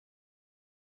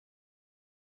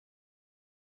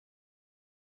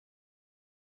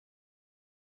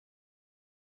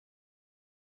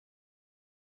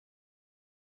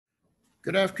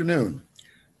Good afternoon.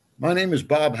 My name is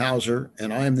Bob Hauser,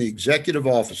 and I am the Executive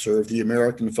Officer of the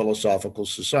American Philosophical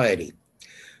Society.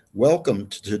 Welcome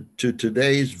to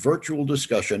today's virtual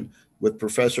discussion with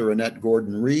Professor Annette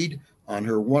Gordon-Reed on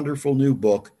her wonderful new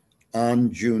book,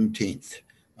 On Juneteenth.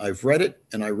 I've read it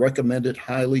and I recommend it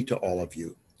highly to all of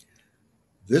you.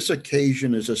 This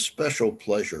occasion is a special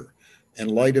pleasure in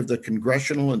light of the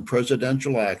congressional and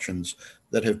presidential actions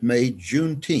that have made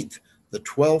Juneteenth the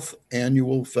 12th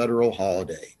annual federal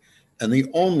holiday and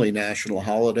the only national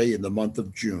holiday in the month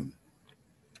of June.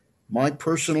 My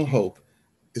personal hope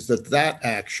is that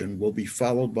action will be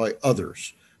followed by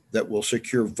others that will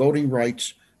secure voting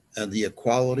rights and the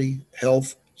equality,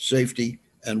 health, safety,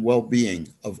 and well being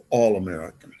of all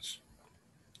Americans.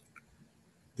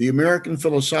 The American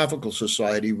Philosophical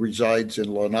Society resides in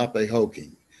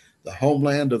Lenapehoking, the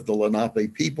homeland of the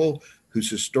Lenape people whose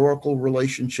historical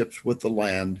relationships with the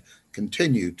land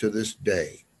continue to this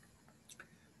day.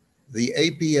 The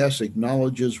APS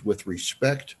acknowledges with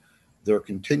respect their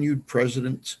continued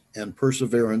presence and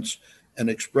perseverance and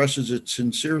expresses its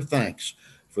sincere thanks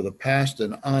for the past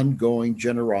and ongoing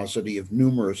generosity of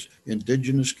numerous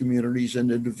indigenous communities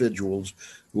and individuals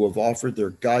who have offered their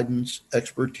guidance,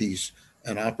 expertise,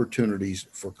 and opportunities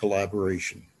for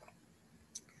collaboration.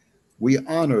 We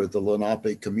honor the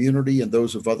Lenape community and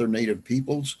those of other Native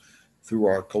peoples through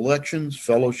our collections,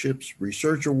 fellowships,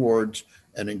 research awards,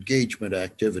 and engagement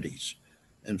activities.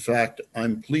 In fact,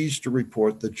 I'm pleased to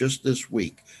report that just this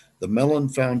week, the Mellon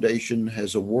Foundation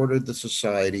has awarded the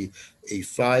Society a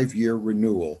 5-year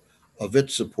renewal of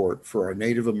its support for our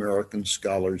Native American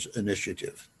Scholars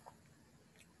Initiative.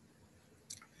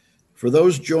 For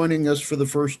those joining us for the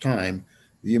first time,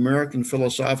 the American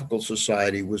Philosophical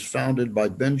Society was founded by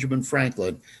Benjamin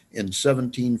Franklin in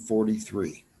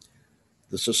 1743.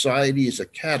 The Society is a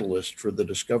catalyst for the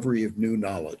discovery of new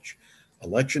knowledge.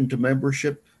 Election to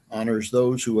membership honors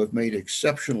those who have made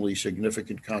exceptionally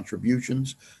significant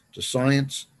contributions to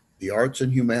science, the arts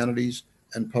and humanities,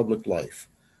 and public life.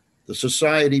 The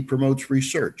Society promotes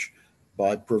research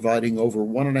by providing over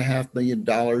 $1.5 million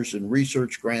in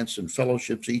research grants and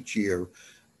fellowships each year,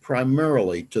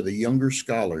 primarily to the younger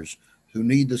scholars who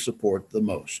need the support the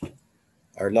most.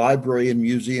 Our library and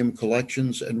museum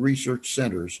collections and research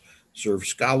centers serve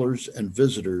scholars and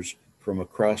visitors from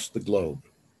across the globe.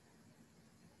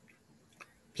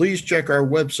 Please check our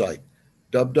website,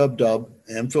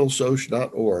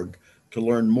 www.amphilsoc.org, to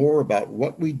learn more about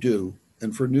what we do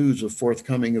and for news of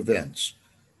forthcoming events.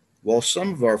 While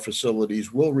some of our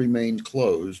facilities will remain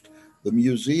closed, the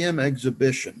museum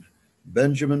exhibition,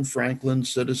 Benjamin Franklin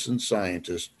Citizen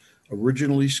Scientist,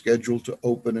 originally scheduled to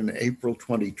open in April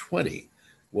 2020,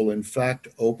 will in fact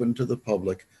open to the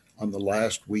public on the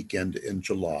last weekend in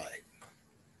July.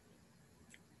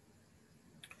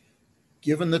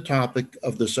 Given the topic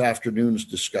of this afternoon's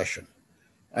discussion,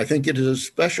 I think it is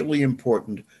especially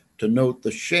important to note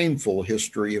the shameful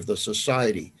history of the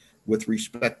Society with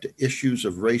respect to issues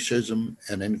of racism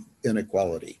and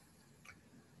inequality.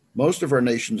 Most of our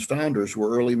nation's founders were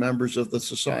early members of the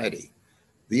Society.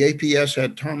 The APS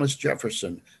had Thomas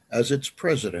Jefferson as its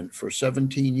president for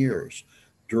 17 years,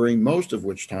 during most of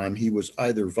which time he was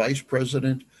either vice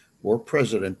president or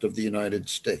president of the United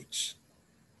States.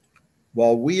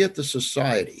 While we at the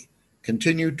Society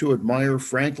continue to admire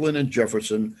Franklin and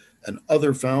Jefferson and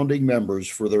other founding members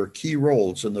for their key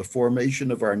roles in the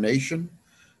formation of our nation,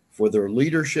 for their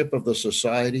leadership of the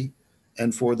Society,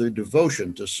 and for their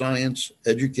devotion to science,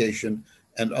 education,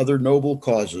 and other noble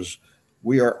causes,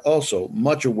 we are also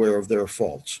much aware of their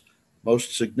faults,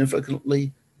 most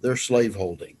significantly their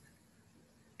slaveholding.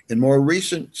 In more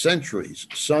recent centuries,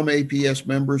 some APS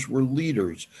members were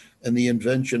leaders in the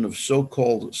invention of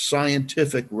so-called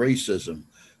scientific racism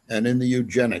and in the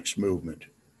eugenics movement.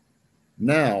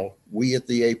 Now, we at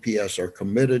the APS are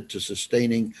committed to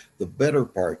sustaining the better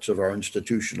parts of our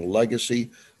institutional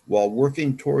legacy while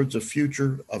working towards a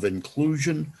future of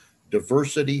inclusion,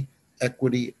 diversity,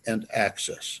 equity, and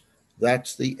access.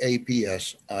 That's the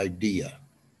APS idea.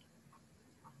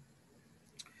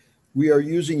 We are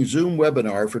using Zoom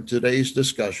webinar for today's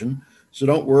discussion, so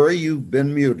don't worry, you've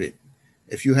been muted.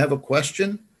 If you have a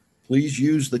question, please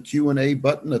use the Q&A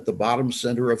button at the bottom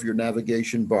center of your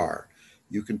navigation bar.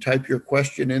 You can type your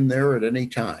question in there at any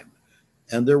time,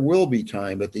 and there will be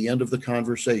time at the end of the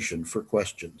conversation for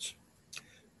questions.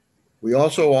 We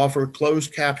also offer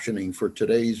closed captioning for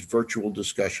today's virtual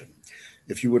discussion.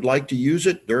 If you would like to use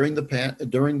it during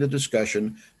the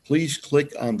discussion, please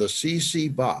click on the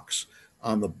CC box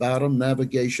on the bottom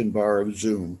navigation bar of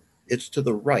Zoom. It's to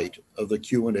the right of the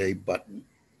Q&A button.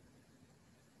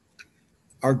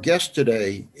 Our guest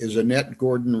today is Annette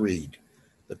Gordon-Reed,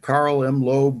 the Carl M.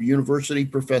 Loeb University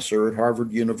Professor at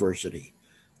Harvard University.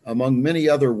 Among many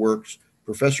other works,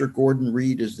 Professor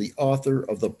Gordon-Reed is the author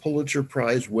of the Pulitzer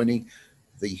Prize-winning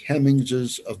The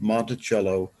Hemingses of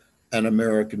Monticello, An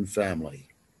American Family.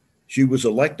 She was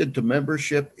elected to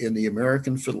membership in the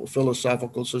American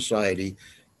Philosophical Society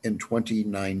in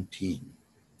 2019.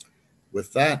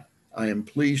 With that, I am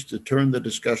pleased to turn the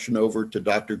discussion over to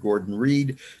Dr.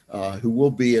 Gordon-Reed, who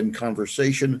will be in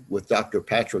conversation with Dr.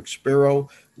 Patrick Sparrow,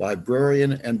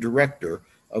 librarian and director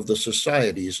of the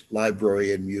Society's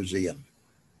Library and Museum.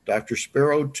 Dr.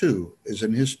 Sparrow, too, is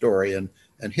an historian,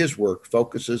 and his work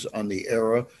focuses on the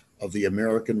era of the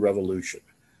American Revolution.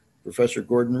 Professor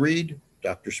Gordon-Reed,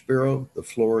 Dr. Sparrow, the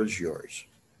floor is yours.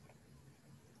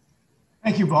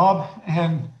 Thank you, Bob.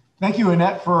 And thank you,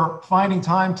 Annette, for finding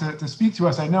time to speak to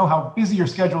us. I know how busy your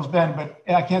schedule's been, but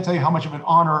I can't tell you how much of an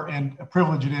honor and a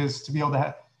privilege it is to be able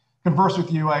to converse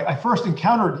with you. I first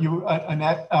encountered you,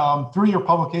 Annette, through your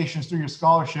publications, through your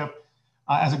scholarship.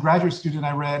 As a graduate student,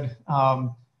 I read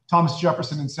Thomas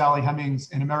Jefferson and Sally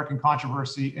Hemings, An American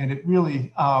Controversy, and it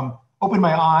really opened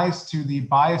my eyes to the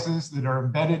biases that are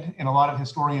embedded in a lot of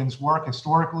historians' work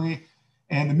historically,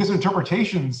 and the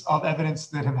misinterpretations of evidence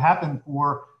that have happened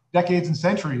for decades and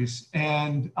centuries,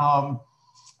 and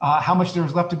how much there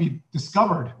is left to be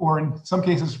discovered, or in some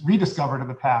cases rediscovered, of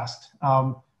the past.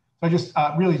 So I just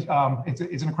really, it's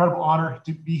an incredible honor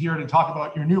to be here to talk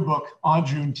about your new book, On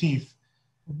Juneteenth.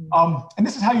 And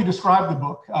this is how you describe the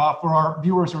book for our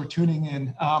viewers who are tuning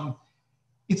in.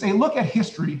 It's a look at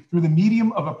history through the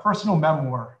medium of a personal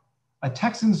memoir, a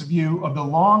Texan's view of the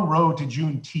long road to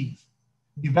Juneteenth,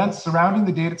 events surrounding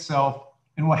the date itself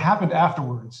and what happened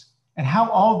afterwards, and how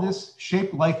all this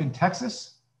shaped life in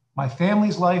Texas, my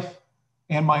family's life,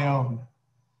 and my own.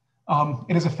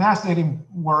 It is a fascinating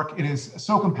work. It is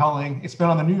so compelling. It's been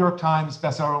on the New York Times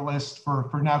bestseller list for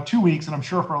now 2 weeks, and I'm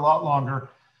sure for a lot longer.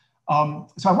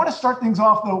 So I want to start things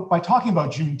off, though, by talking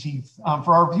about Juneteenth.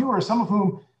 For our viewers, some of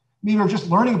whom maybe are just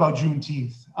learning about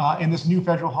Juneteenth and this new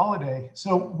federal holiday.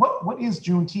 So what is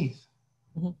Juneteenth?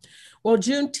 Mm-hmm. Well,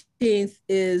 Juneteenth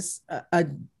is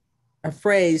a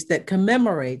phrase that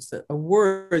commemorates, a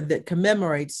word that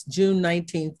commemorates June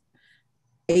 19th,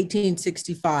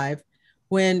 1865,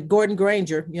 when Gordon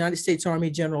Granger, United States Army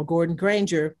General Gordon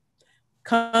Granger,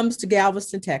 comes to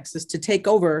Galveston, Texas to take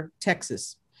over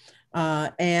Texas.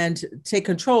 And take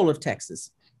control of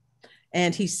Texas.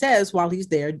 And he says, while he's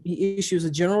there, he issues a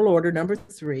general order number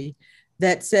 3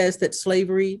 that says that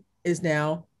slavery is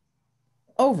now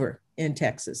over in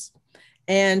Texas.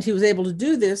 And he was able to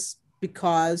do this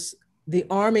because the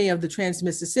Army of the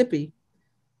Trans-Mississippi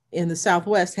in the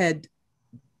Southwest had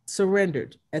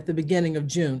surrendered at the beginning of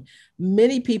June.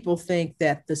 Many people think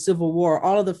that the Civil War,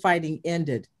 all of the fighting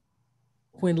ended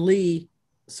when Lee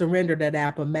surrendered at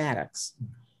Appomattox.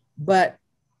 But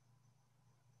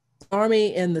the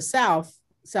Army in the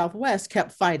Southwest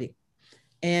kept fighting.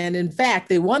 And in fact,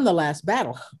 they won the last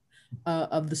battle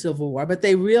of the Civil War, but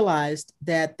they realized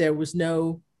that there was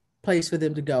no place for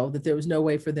them to go, that there was no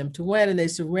way for them to win. And they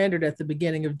surrendered at the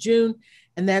beginning of June.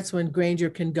 And that's when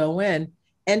Granger can go in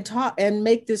and talk and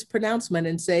make this pronouncement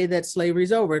and say that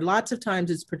slavery's over. Lots of times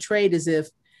it's portrayed as if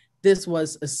this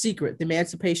was a secret. The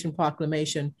Emancipation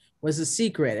Proclamation was a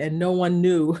secret and no one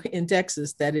knew in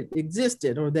Texas that it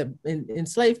existed or that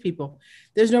enslaved people.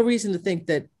 There's no reason to think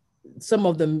that some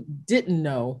of them didn't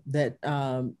know that,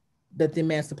 that the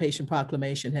Emancipation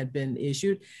Proclamation had been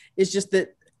issued. It's just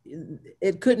that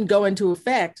it couldn't go into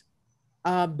effect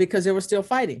because they were still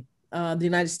fighting. The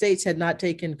United States had not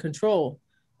taken control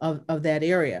of that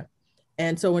area.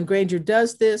 And so when Granger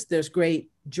does this, there's great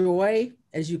joy,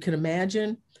 as you can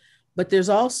imagine, but there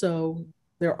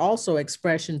are also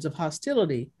expressions of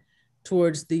hostility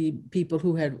towards the people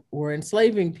who were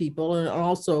enslaving people, and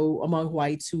also among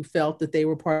whites who felt that they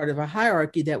were part of a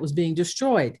hierarchy that was being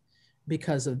destroyed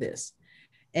because of this.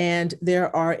 And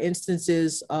there are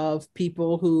instances of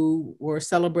people who were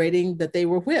celebrating that they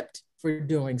were whipped for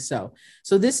doing so.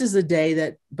 So this is a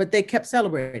day but they kept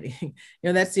celebrating.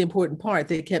 That's the important part.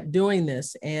 They kept doing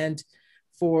this. And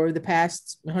for the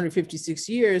past 156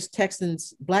 years,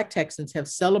 Black Texans have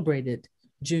celebrated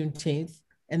Juneteenth.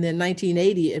 And then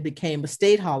 1980, it became a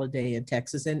state holiday in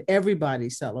Texas, and everybody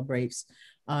celebrates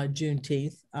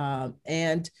Juneteenth.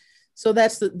 And so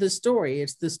that's the story.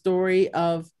 It's the story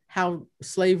of how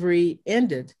slavery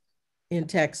ended in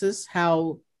Texas,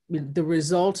 how the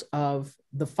result of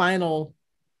the final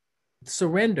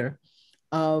surrender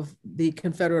of the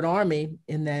Confederate Army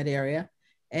in that area.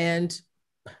 And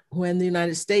when the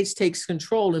United States takes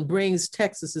control and brings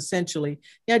Texas, essentially,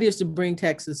 the idea is to bring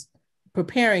Texas,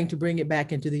 preparing to bring it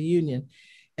back into the Union.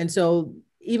 And so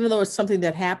even though it's something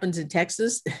that happens in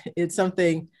Texas, it's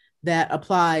something that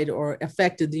applied or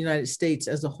affected the United States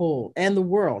as a whole and the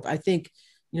world. I think,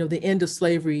 the end of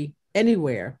slavery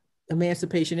anywhere,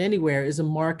 emancipation anywhere, is a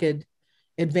marked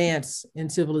advance in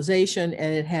civilization,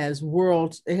 and it has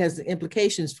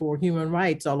implications for human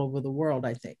rights all over the world,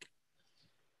 I think.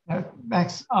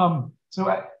 Thanks.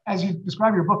 So as you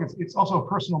describe your book, it's also a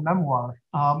personal memoir.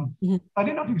 I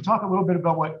didn't know if you could talk a little bit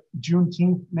about what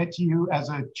Juneteenth meant to you as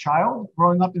a child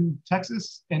growing up in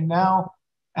Texas, and now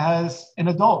as an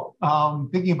adult,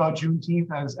 thinking about Juneteenth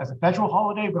as a federal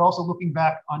holiday, but also looking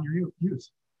back on your youth.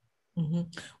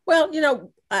 Well,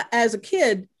 as a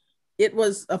kid, it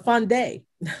was a fun day.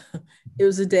 It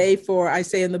was a day for, I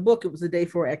say in the book, it was a day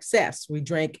for excess. We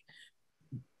drank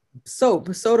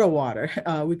soda water.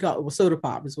 We call it soda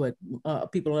pop is what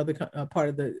people in other part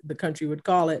of the country would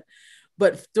call it.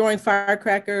 But throwing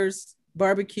firecrackers,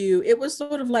 barbecue, it was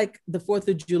sort of like the 4th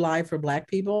of July for Black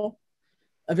people,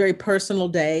 a very personal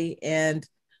day, and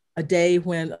a day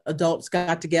when adults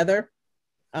got together,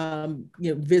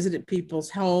 visited people's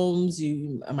homes.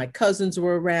 My cousins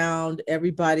were around,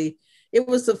 everybody. It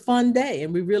was a fun day,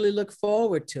 and we really look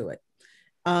forward to it.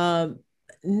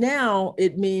 Now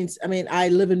it means, I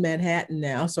live in Manhattan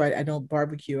now, so I don't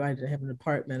barbecue. I have an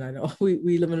apartment. I know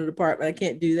we live in an apartment. I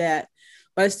can't do that,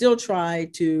 but I still try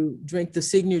to drink the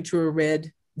signature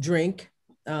red drink.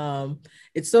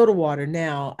 It's soda water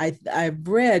now. I've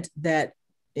read that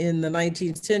in the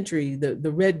 19th century,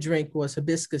 the red drink was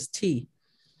hibiscus tea.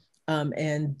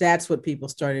 And that's what people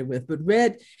started with. But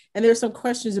red, and there's some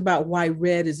questions about why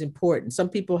red is important. Some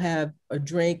people have a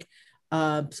drink,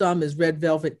 some is red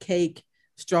velvet cake,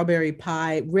 strawberry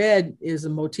pie. Red is a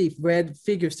motif. Red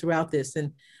figures throughout this.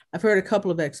 And I've heard a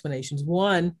couple of explanations.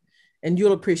 One, and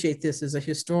you'll appreciate this as a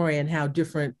historian, how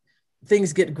different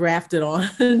things get grafted on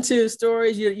to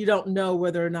stories. You don't know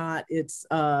whether or not it's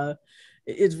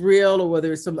real or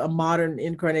whether it's a modern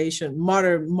incarnation,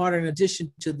 modern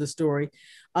addition to the story.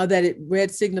 That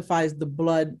red signifies the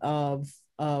blood of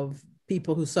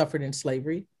people who suffered in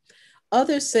slavery.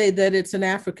 Others say that it's an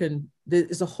African, that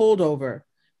it's a holdover,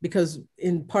 because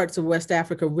in parts of West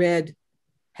Africa, red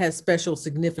has special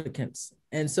significance.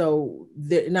 And so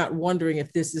they're not wondering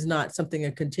if this is not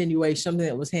a continuation, something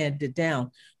that was handed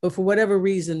down. But for whatever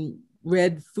reason,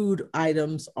 red food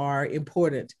items are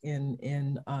important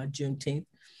in Juneteenth.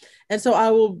 And so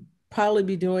I will probably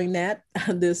be doing that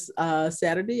this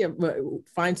Saturday.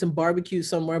 Find some barbecue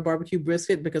somewhere, barbecue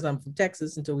brisket, because I'm from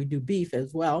Texas, until we do beef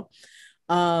as well.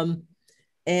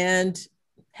 And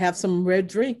have some red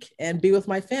drink and be with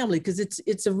my family, because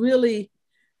it's a really,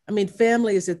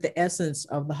 family is at the essence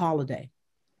of the holiday.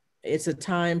 It's a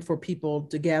time for people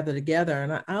to gather together.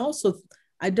 And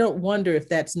I don't wonder if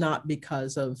that's not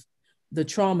because of the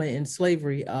trauma in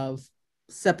slavery of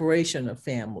separation of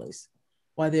families,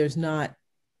 why there's not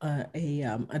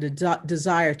a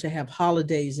desire to have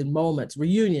holidays and moments,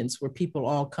 reunions where people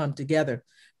all come together.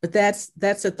 But that's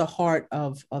at the heart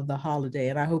of the holiday.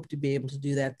 And I hope to be able to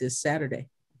do that this Saturday.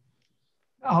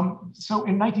 So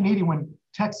in 1980, when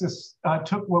Texas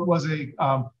took what was a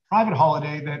private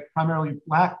holiday that primarily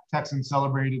Black Texans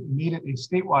celebrated and made it a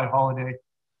statewide holiday,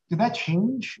 did that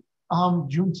change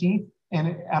Juneteenth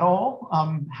at all?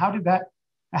 How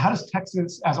does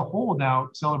Texas as a whole now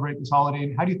celebrate this holiday?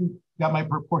 And how do you think that might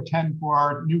portend for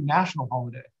our new national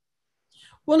holiday?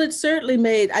 Well, it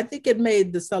certainly I think it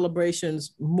made the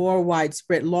celebrations more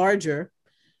widespread, larger,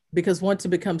 because once it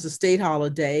becomes a state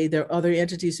holiday, there are other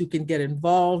entities who can get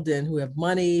involved and who have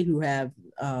money, who have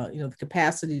the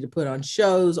capacity to put on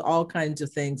shows, all kinds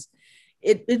of things.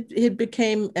 It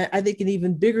became, I think, an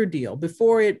even bigger deal.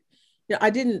 Before it,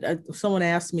 someone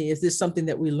asked me, is this something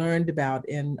that we learned about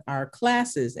in our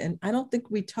classes? And I don't think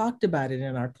we talked about it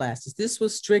in our classes. This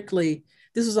was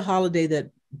a holiday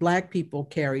that Black people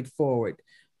carried forward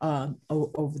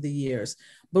over the years.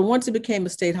 But once it became a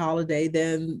state holiday,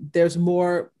 then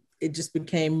it just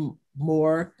became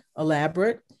more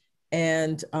elaborate,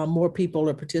 and more people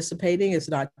are participating. It's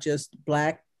not just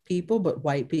Black people, but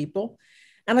white people.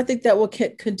 And I think that will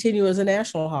continue as a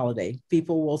national holiday.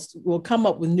 People will come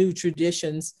up with new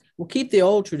traditions. We'll keep the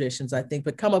old traditions, I think,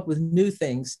 but come up with new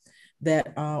things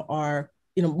that are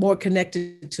more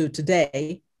connected to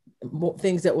today,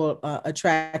 things that will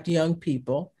attract young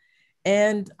people.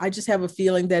 And I just have a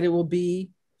feeling that it will be,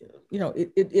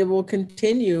 it will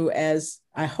continue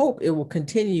I hope it will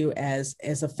continue as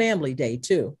a family day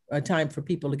too, a time for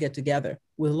people to get together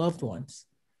with loved ones.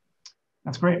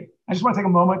 That's great. I just want to take a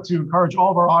moment to encourage all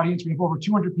of our audience. We have over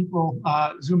 200 people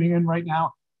zooming in right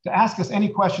now, to ask us any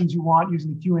questions you want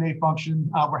using the Q&A function.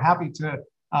 We're happy to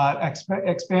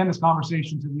expand this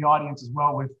conversation to the audience as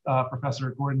well with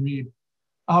Professor Gordon-Reed.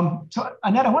 So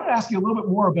Annette, I wanted to ask you a little bit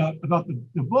more about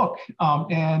the book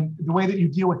and the way that you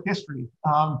deal with history.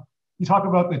 You talk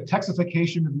about the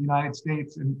Texification of the United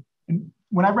States. And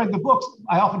when I read the books,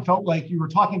 I often felt like you were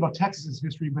talking about Texas's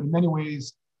history, but in many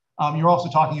ways, you're also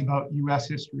talking about US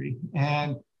history.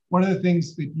 And one of the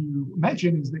things that you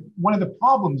mentioned is that one of the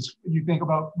problems you think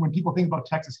about when people think about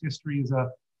Texas history is an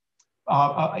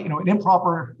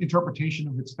improper interpretation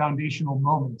of its foundational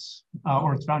moments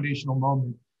or its foundational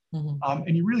moment. Mm-hmm.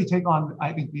 And you really take on,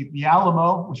 I think, the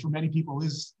Alamo, which for many people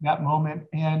is that moment,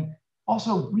 and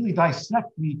also really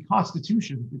dissect the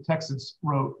Constitution that Texas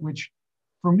wrote, which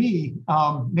for me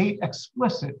made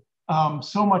explicit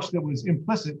so much that was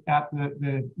implicit at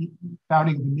the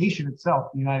founding of the nation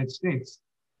itself, the United States.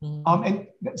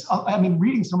 Mm-hmm.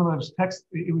 Reading some of those texts,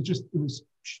 it was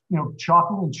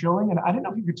shocking and chilling. And I didn't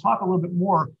know if you could talk a little bit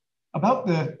more about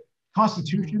the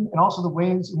Constitution and also the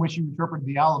ways in which you interpreted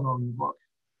the Alamo in your book.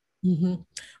 Mm-hmm.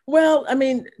 Well,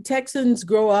 Texans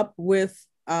grow up with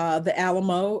the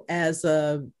Alamo as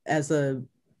a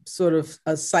sort of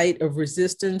a site of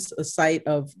resistance, a site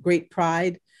of great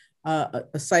pride,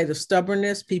 a site of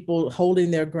stubbornness, people holding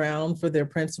their ground for their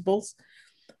principles.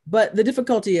 But the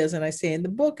difficulty is, and I say in the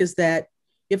book, is that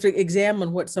you have to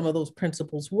examine what some of those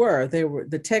principles were. They were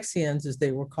the Texians, as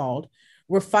they were called,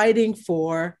 were fighting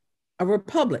for a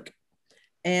republic.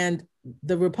 And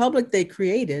the republic they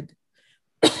created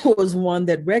was one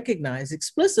that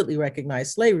explicitly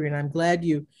recognized slavery. And I'm glad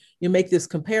you make this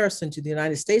comparison to the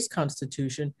United States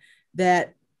Constitution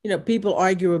that, people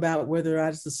argue about whether or not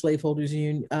it's the slaveholders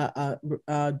union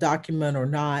document or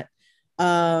not.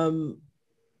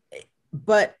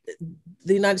 But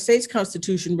the United States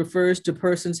Constitution refers to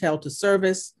persons held to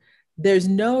service. There's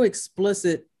no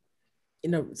explicit,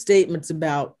 statements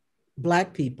about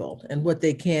Black people and what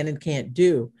they can and can't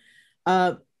do.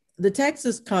 The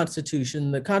Texas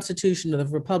Constitution, the Constitution of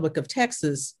the Republic of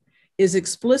Texas, is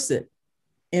explicit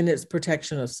in its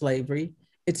protection of slavery.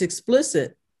 It's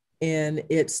explicit in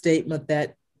its statement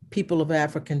that people of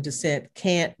African descent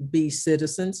can't be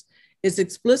citizens. It's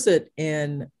explicit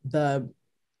in the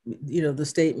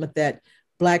statement that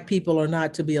Black people are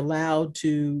not to be allowed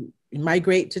to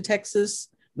migrate to Texas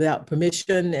without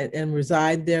permission and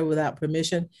reside there without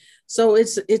permission. So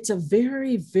it's a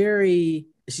very, very,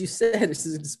 as you said, it's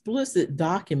an explicit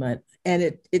document,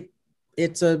 and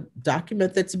it's a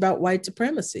document that's about white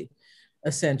supremacy,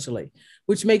 essentially,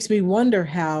 which makes me wonder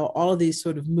how all of these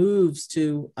sort of moves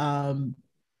to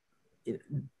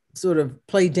sort of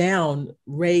play down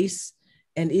race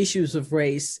and issues of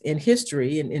race in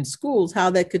history and in schools, how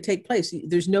that could take place.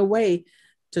 There's no way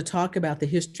to talk about the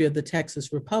history of the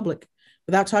Texas Republic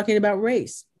without talking about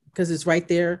race, because it's right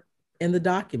there in the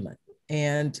document.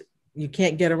 And you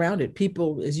can't get around it.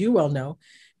 People, as you well know,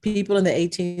 people in the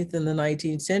 18th and the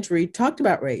 19th century talked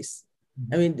about race.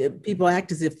 Mm-hmm. People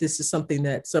act as if this is something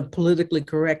that's a politically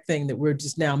correct thing that we're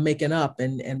just now making up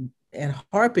and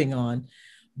harping on.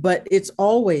 But it's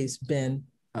always been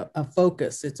a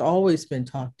focus. It's always been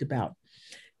talked about.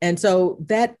 And so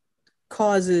that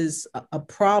causes a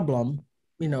problem,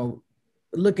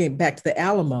 looking back to the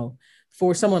Alamo,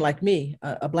 for someone like me,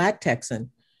 a Black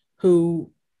Texan,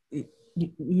 who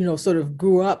sort of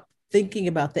grew up thinking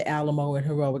about the Alamo in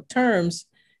heroic terms.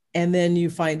 And then you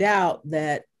find out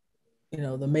that,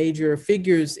 the major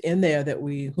figures in there that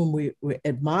whom we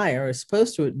admire, are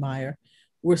supposed to admire,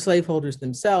 were slaveholders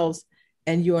themselves.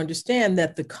 And you understand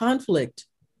that the conflict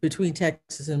between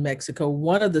Texas and Mexico,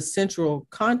 one of the central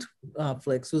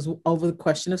conflicts was over the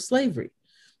question of slavery.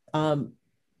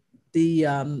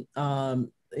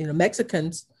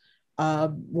 Mexicans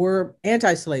were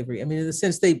anti-slavery. In the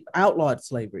sense they outlawed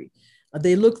slavery.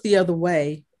 They looked the other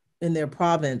way in their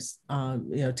province,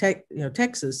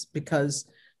 Texas, because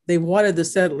they wanted the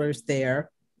settlers there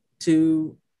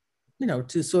to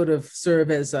sort of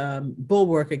serve as a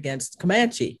bulwark against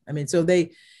Comanche. So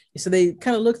they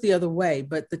kind of looked the other way.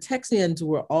 But the Texians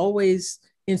were always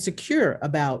insecure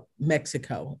about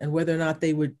Mexico and whether or not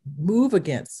they would move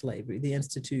against slavery, the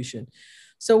institution.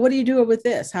 So what do you do with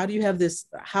this? How do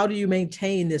you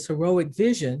maintain this heroic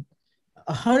vision,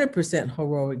 100%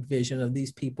 heroic vision of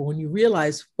these people when you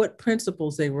realize what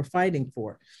principles they were fighting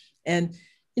for? And,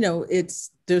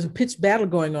 there's a pitched battle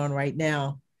going on right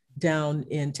now down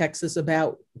in Texas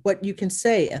about what you can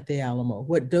say at the Alamo,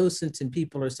 what docents and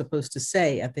people are supposed to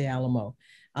say at the Alamo.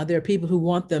 There are people who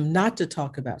want them not to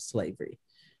talk about slavery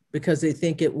because they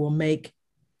think it will make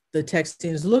the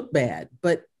Texans look bad.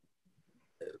 But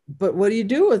what do you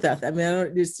do with that?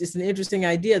 It's just an interesting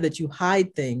idea that you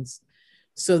hide things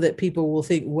so that people will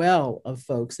think well of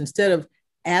folks instead of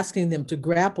asking them to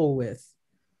grapple with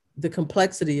the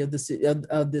complexity of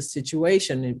this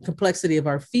situation, and complexity of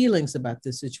our feelings about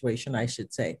this situation, I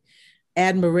should say.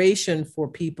 Admiration for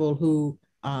people who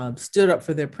stood up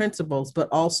for their principles, but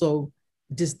also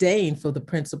disdain for the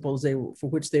principles for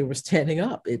which they were standing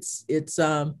up. It's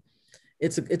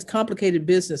complicated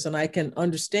business, and I can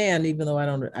understand, even though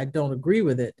I don't agree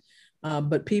with it.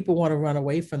 But people want to run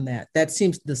away from that. That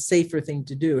seems the safer thing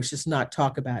to do. It's just not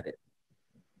talk about it.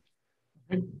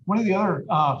 One of the other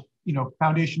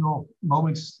foundational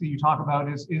moments that you talk about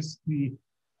is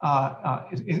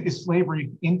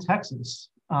slavery in Texas,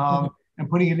 and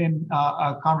putting it in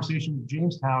a conversation with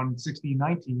Jamestown in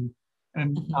 1619.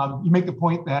 And you make the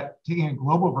point that taking a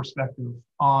global perspective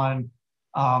on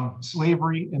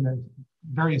slavery and the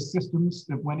various systems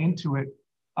that went into it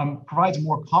provides a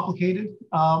more complicated,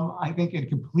 I think, and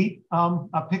complete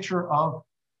a picture of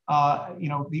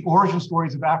the origin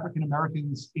stories of African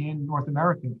Americans in North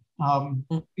America. Can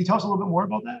you tell us a little bit more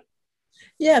about that?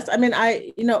 Yes, I mean,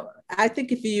 I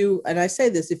think if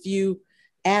you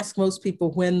ask most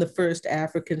people when the first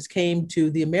Africans came to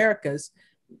the Americas,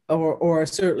 or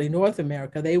certainly North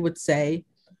America, they would say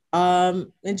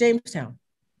in Jamestown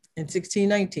in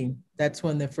 1619. That's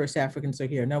when the first Africans are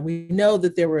here. Now, we know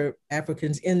that there were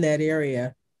Africans in that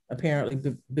area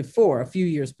apparently before, a few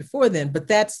years before then, but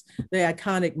that's the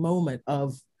iconic moment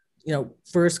of,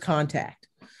 first contact.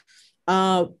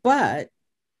 But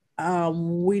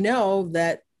we know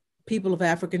that people of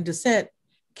African descent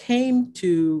came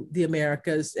to the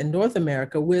Americas and North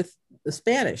America with the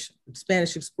Spanish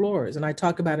explorers. And I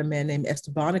talk about a man named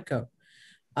Estebanico.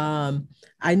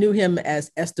 I knew him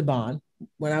as Esteban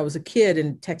when I was a kid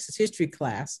in Texas history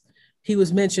class. He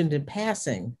was mentioned in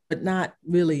passing, but not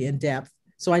really in depth.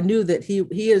 So I knew that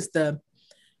he is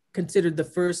considered the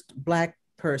first Black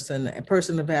person, a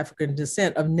person of African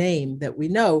descent of name that we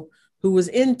know, who was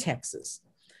in Texas.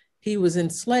 He was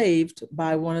enslaved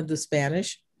by one of the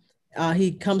Spanish.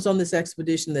 He comes on this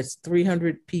expedition that's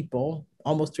 300 people,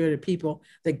 almost 300 people,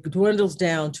 that dwindles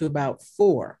down to about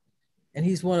 4. And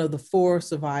he's one of the 4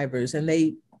 survivors. And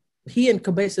he and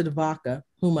Cabeza de Vaca,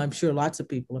 whom I'm sure lots of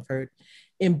people have heard,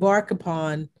 embark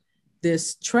upon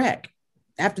this trek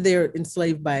after they're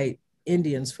enslaved by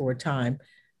Indians for a time.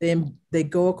 They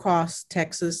go across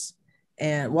Texas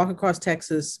and walk across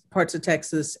Texas, parts of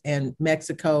Texas and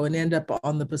Mexico, and end up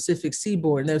on the Pacific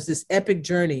seaboard. And there's this epic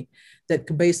journey that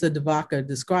Cabeza de Vaca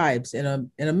describes in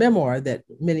a memoir that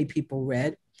many people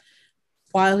read.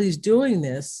 While he's doing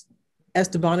this,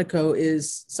 Estebanico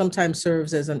sometimes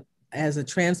serves as a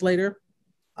translator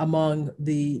among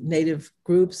the native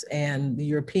groups and the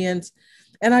Europeans.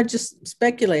 And I just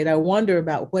speculate, I wonder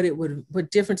about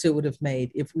what difference it would have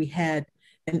made if we had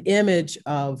an image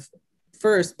of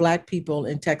first Black people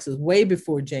in Texas way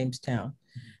before Jamestown,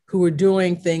 who were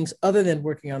doing things other than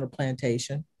working on a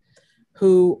plantation,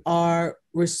 who are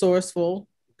resourceful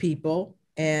people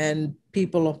and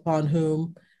people upon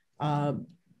whom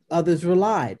others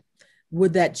relied.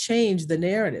 Would that change the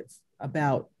narrative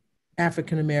about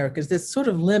African Americans that's sort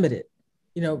of limited?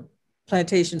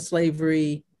 Plantation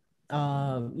slavery,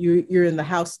 you're in the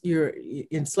house, you're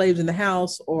enslaved in the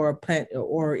house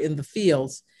or in the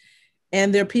fields.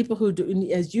 And there are people who do,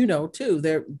 as you know, too,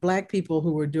 there are Black people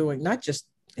who are doing, not just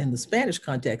in the Spanish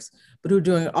context, but who are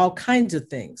doing all kinds of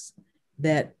things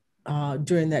that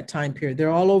during that time period. They're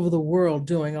all over the world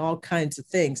doing all kinds of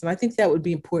things. And I think that would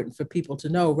be important for people to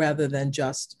know, rather than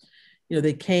just,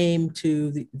 they came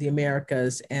to the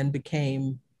Americas and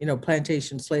became,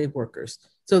 plantation slave workers.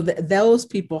 So those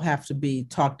people have to be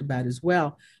talked about as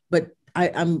well. But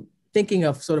I'm thinking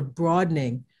of sort of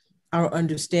broadening our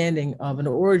understanding of an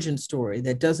origin story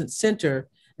that doesn't center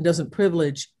and doesn't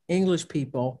privilege English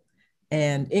people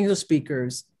and English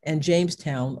speakers and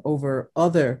Jamestown over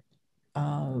other,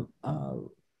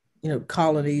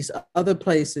 colonies, other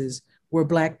places where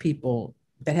Black people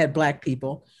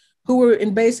who were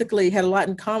basically had a lot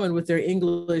in common with their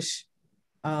English,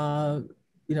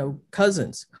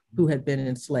 cousins who had been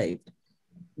enslaved.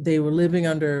 They were living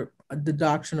under the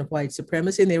doctrine of white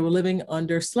supremacy, and they were living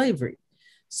under slavery.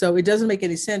 So it doesn't make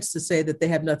any sense to say that they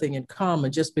have nothing in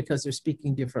common just because they're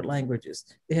speaking different languages.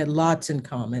 They had lots in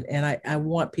common. And I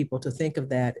want people to think of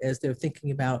that as they're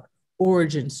thinking about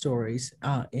origin stories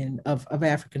of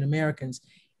African Americans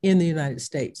in the United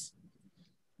States.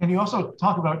 And you also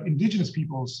talk about indigenous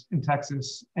peoples in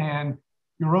Texas and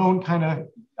your own kind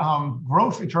of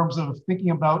growth in terms of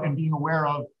thinking about and being aware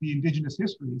of the indigenous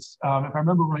histories. If I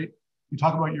remember right, you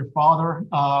talk about your father,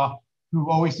 who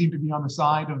always seemed to be on the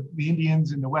side of the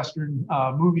Indians in the Western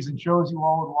movies and shows you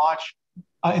all would watch.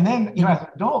 And then, as an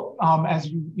adult, as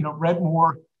you read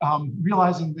more,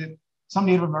 realizing that some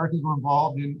Native Americans were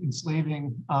involved in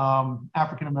enslaving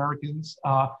African Americans,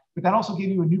 but that also gave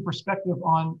you a new perspective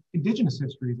on indigenous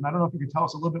histories. And I don't know if you could tell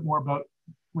us a little bit more about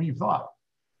what you thought.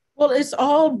 Well, it's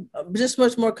all just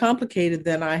much more complicated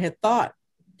than I had thought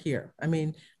here. I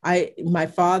mean, my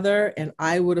father and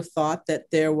I would have thought that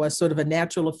there was sort of a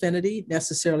natural affinity,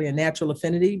 necessarily a natural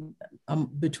affinity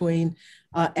between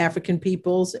African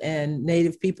peoples and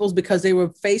Native peoples, because they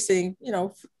were facing, you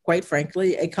know, quite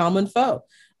frankly, a common foe.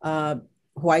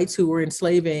 Whites who were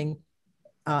enslaving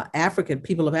African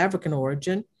people of African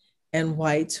origin, and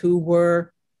whites who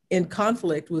were in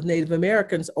conflict with Native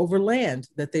Americans over land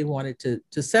that they wanted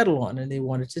to settle on and they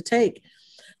wanted to take.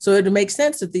 So it makes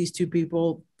sense that these two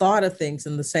people thought of things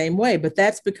in the same way, but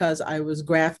that's because I was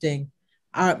grafting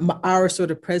our sort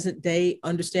of present day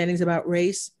understandings about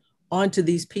race onto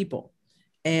these people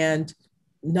and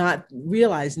not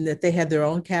realizing that they had their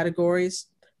own categories,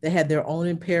 they had their own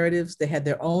imperatives, they had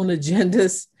their own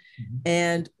agendas. Mm-hmm.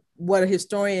 And what a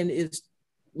historian is,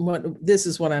 this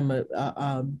is what I'm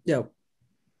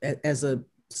as a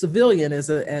civilian, as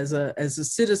a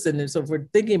citizen, and so if we're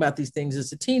thinking about these things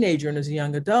as a teenager and as a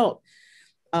young adult,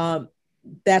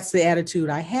 that's the attitude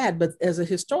I had. But as a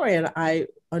historian, I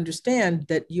understand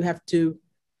that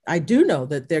I do know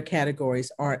that their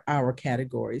categories aren't our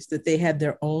categories, that they had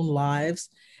their own lives.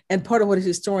 And part of what a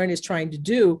historian is trying to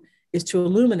do is to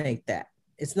illuminate that.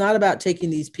 It's not about taking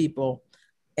these people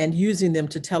and using them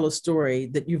to tell a story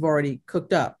that you've already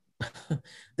cooked up,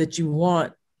 that you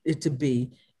want it to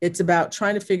be. It's about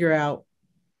trying to figure out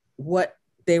what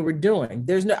they were doing.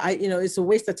 It's a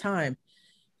waste of time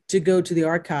to go to the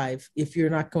archive if you're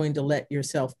not going to let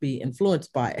yourself be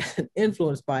influenced by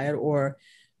it, or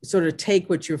sort of take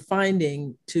what you're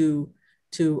finding to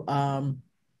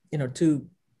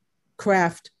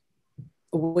craft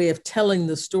a way of telling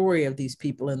the story of these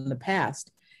people in the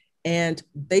past. And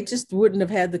they just wouldn't have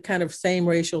had the kind of same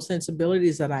racial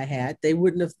sensibilities that I had. They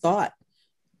wouldn't have thought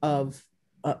of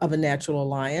a natural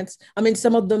alliance. I mean,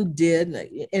 some of them did,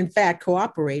 in fact,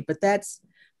 cooperate, but that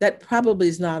probably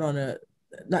is not on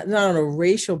a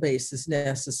racial basis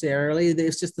necessarily.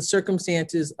 It's just the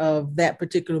circumstances of that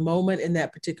particular moment in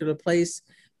that particular place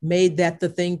made that the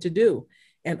thing to do.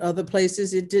 And other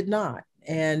places it did not.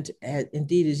 And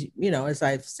indeed, as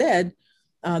I've said,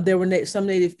 there were some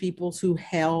Native peoples who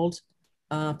held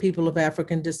people of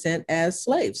African descent as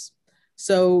slaves.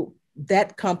 So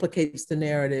that complicates the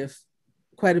narrative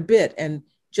quite a bit. And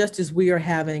just as we are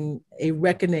having a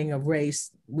reckoning of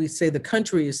race, we say the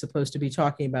country is supposed to be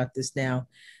talking about this now.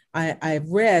 I've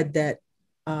read that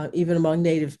even among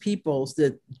Native peoples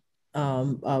that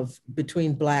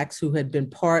between Blacks who had been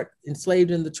part enslaved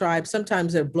in the tribe,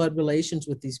 sometimes their blood relations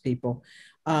with these people,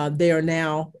 they are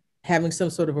now having some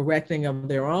sort of a reckoning of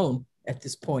their own at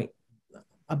this point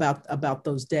about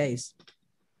those days.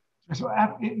 So,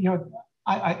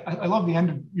 I love the end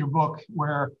of your book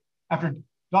where, after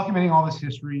documenting all this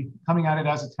history, coming at it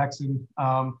as a Texan,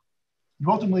 you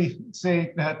ultimately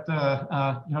say that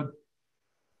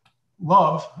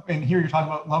love, and here you're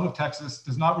talking about love of Texas,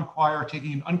 does not require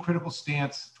taking an uncritical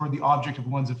stance toward the object of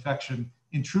one's affection.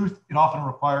 In truth, it often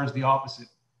requires the opposite.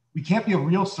 We can't be of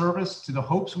real service to the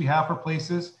hopes we have for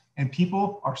places and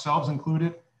people, ourselves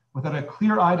included, without a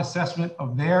clear-eyed assessment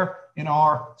of their and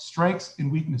our strengths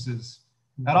and weaknesses.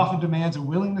 That often demands a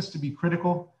willingness to be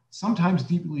critical, sometimes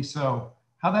deeply so.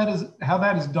 How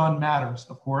that is done matters,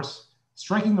 of course.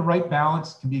 Striking the right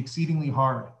balance can be exceedingly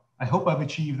hard. I hope I've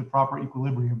achieved the proper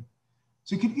equilibrium.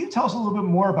 So could you tell us a little bit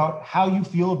more about how you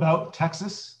feel about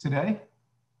Texas today?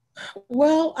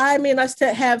 Well, I mean,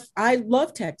 I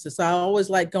love Texas. I always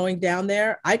like going down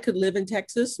there. I could live in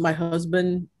Texas. My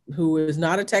husband, who is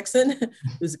not a Texan,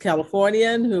 who's a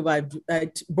Californian, who I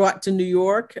brought to New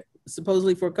York,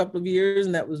 supposedly for a couple of years,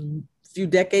 and that was a few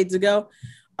decades ago,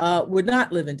 would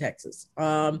not live in Texas.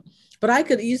 But I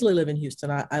could easily live in Houston.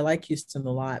 I like Houston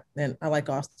a lot, and I like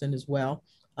Austin as well.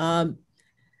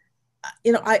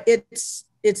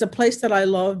 It's a place that I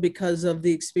love because of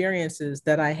the experiences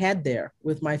that I had there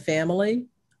with my family,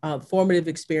 formative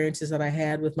experiences that I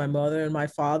had with my mother and my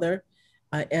father,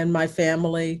 and my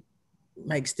family,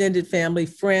 my extended family,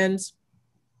 friends.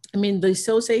 I mean, the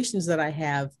associations that I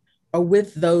have are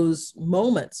with those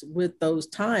moments, with those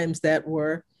times that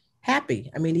were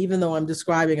happy. I mean, even though I'm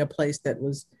describing a place that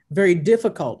was very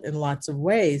difficult in lots of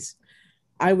ways,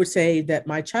 I would say that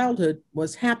my childhood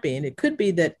was happy. And it could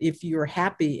be that if you're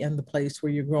happy in the place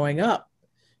where you're growing up,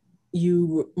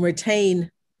 you retain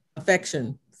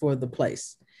affection for the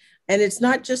place. And it's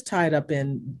not just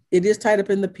it is tied up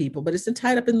in the people, but it's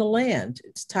tied up in the land.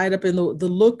 It's tied up in the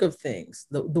look of things,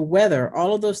 the weather,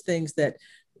 all of those things that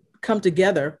come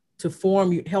together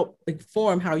to help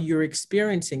inform how you're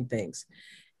experiencing things.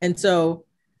 And so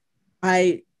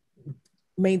I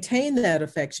maintain that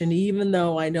affection, even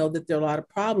though I know that there are a lot of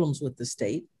problems with the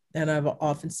state. And I've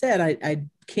often said, I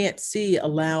can't see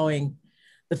allowing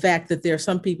the fact that there are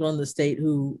some people in the state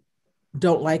who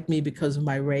don't like me because of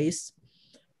my race,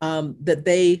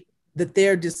 that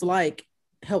their dislike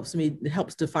helps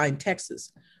define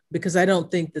Texas, because I don't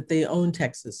think that they own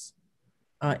Texas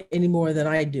any more than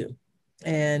I do.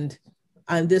 And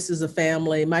this is a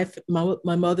family, my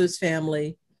mother's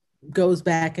family goes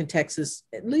back in Texas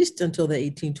at least until the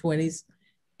 1820s.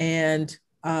 And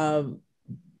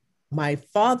my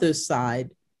father's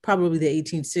side, probably the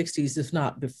 1860s, if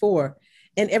not before.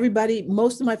 And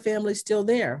most of my family's still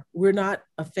there. We're not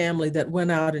a family that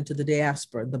went out into the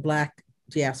diaspora, the Black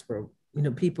diaspora,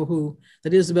 people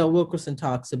that Isabel Wilkerson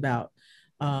talks about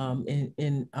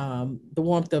in The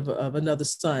Warmth of Another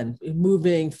Sun,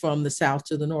 moving from the South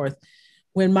to the North.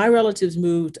 When my relatives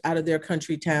moved out of their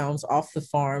country towns, off the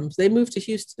farms, they moved to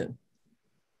Houston,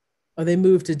 or they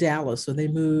moved to Dallas, or they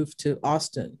moved to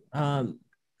Austin. I'm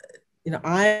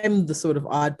the sort of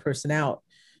odd person out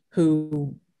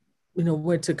who,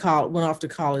 went off to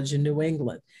college in New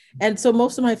England. And so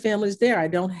most of my family's there. I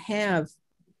don't have,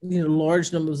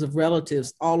 large numbers of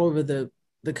relatives all over the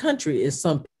country, as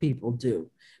some people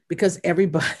do, because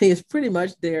everybody is pretty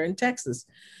much there in Texas.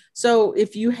 So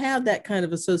if you have that kind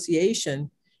of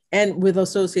association, and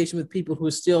association with people who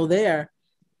are still there,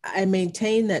 I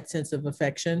maintain that sense of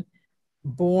affection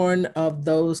born of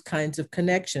those kinds of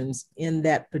connections in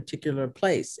that particular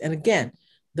place. And again,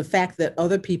 the fact that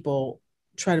other people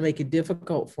try to make it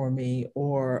difficult for me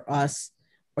or us,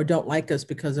 or don't like us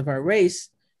because of our race,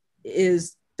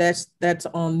 that's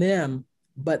on them.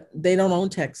 But they don't own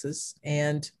Texas,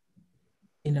 and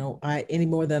any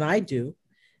more than I do.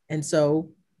 And so,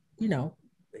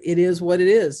 it is what it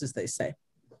is, as they say.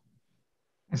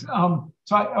 So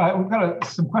we've got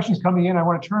some questions coming in. I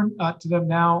want to turn to them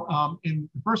now. And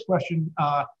the first question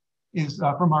is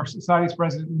from our society's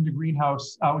president, Linda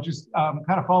Greenhouse, which is kind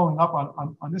of following up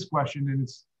on this question. And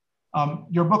it's,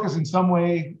 your book is in some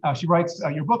way, she writes,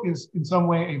 your book is in some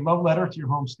way a love letter to your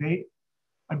home state.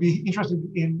 I'd be interested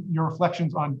in your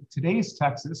reflections on today's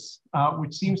Texas,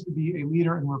 which seems to be a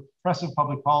leader in repressive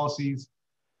public policies.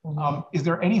 Is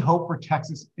there any hope for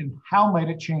Texas, and how might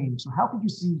it change? So how could you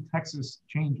see Texas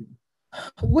changing?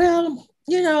 Well,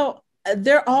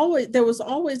 there was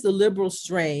always the liberal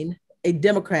strain, a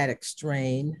Democratic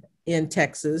strain in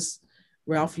Texas.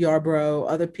 Ralph Yarborough,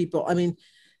 other people. I mean,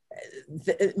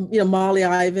 Molly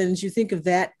Ivins, you think of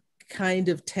that kind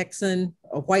of Texan,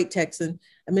 a white Texan.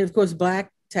 I mean, of course, Black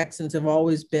Texans have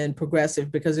always been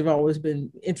progressive because they've always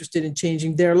been interested in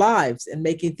changing their lives and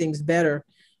making things better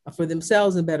for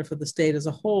themselves and better for the state as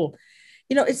a whole.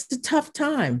 It's a tough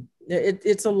time.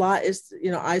 It's a lot.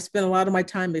 I spend a lot of my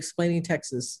time explaining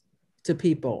Texas to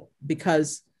people,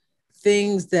 because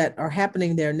things that are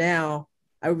happening there now,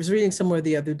 I was reading somewhere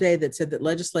the other day that said that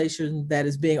legislation that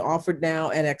is being offered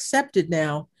now and accepted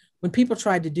now, when people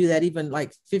tried to do that even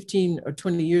like 15 or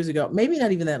 20 years ago, maybe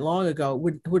not even that long ago,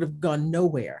 would have gone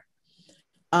nowhere.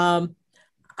 When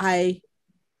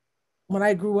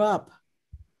I grew up,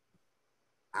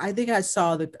 I think I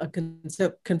saw a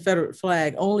Confederate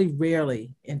flag only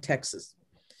rarely in Texas.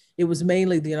 It was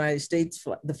mainly the United States,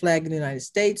 the flag in the United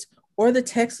States, or the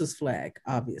Texas flag,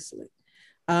 obviously.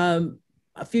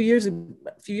 A few years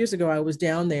ago, I was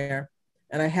down there,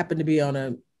 and I happened to be on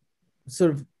a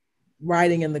sort of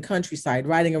riding in the countryside,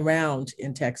 riding around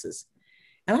in Texas.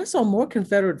 And I saw more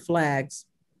Confederate flags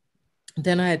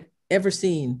than I had ever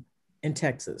seen in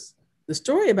Texas. The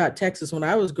story about Texas when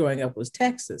I was growing up was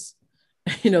Texas,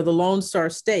 the Lone Star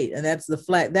State, and that's the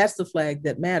flag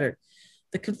that mattered.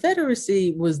 The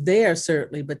Confederacy was there,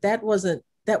 certainly, but that wasn't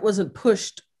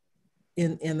pushed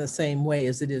in the same way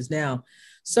as it is now.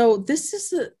 So this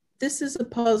is a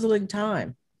puzzling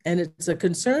time, and it's a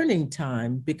concerning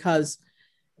time, because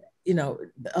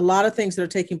a lot of things that are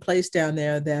taking place down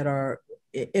there that are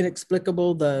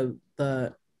inexplicable.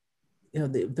 The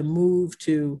move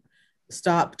to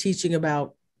stop teaching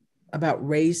about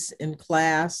race in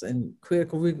class and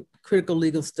critical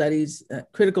legal studies,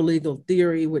 critical legal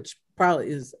theory, which probably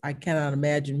is, I cannot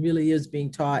imagine, really is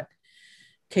being taught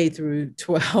K through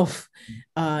 12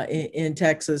 in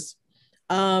Texas.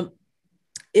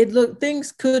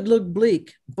 Things could look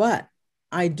bleak, but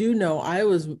I do know I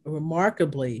was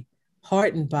remarkably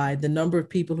heartened by the number of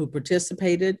people who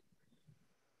participated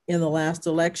in the last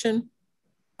election.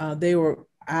 They were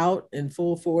out in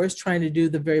full force trying to do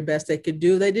the very best they could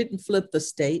do. They didn't flip the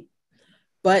state,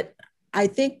 but I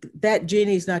think that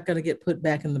genie's not going to get put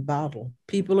back in the bottle.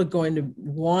 People are going to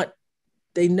want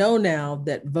they know now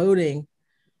that voting,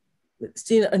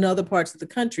 seen in other parts of the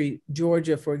country,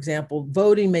 Georgia, for example,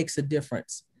 voting makes a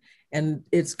difference. And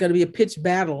it's going to be a pitched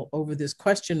battle over this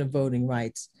question of voting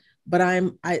rights. But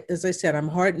as I said, I'm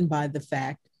heartened by the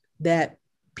fact that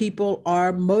people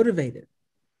are motivated.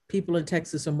 People in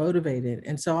Texas are motivated.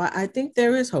 And so I think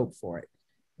there is hope for it.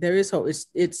 There is hope.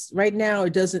 It's right now,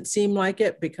 it doesn't seem like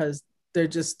it because they're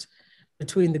just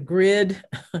between the grid,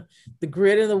 the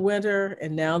grid in the winter,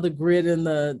 and now the grid in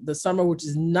the summer, which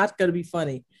is not going to be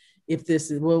funny. If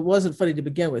this is, well, it wasn't funny to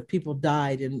begin with. People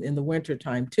died in the winter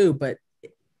time too, but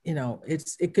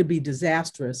it could be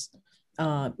disastrous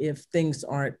if things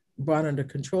aren't brought under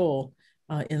control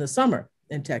in the summer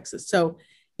in Texas. So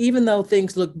even though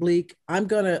things look bleak, I'm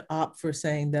going to opt for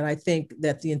saying that I think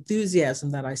that the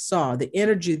enthusiasm that I saw, the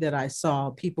energy that I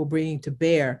saw people bringing to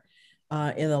bear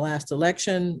in the last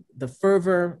election, the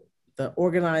fervor, the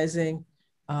organizing,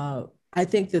 I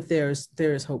think that there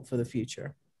is hope for the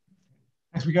future.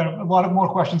 Thanks. We got a lot of more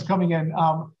questions coming in.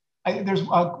 There's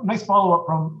a nice follow-up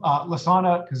from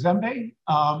Lasana Kazembe,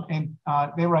 and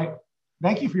they write,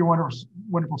 thank you for your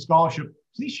wonderful scholarship.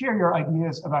 Please share your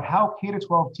ideas about how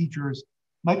K-12 teachers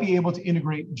might be able to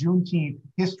integrate Juneteenth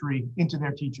history into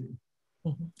their teaching.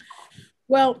 Mm-hmm.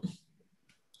 Well,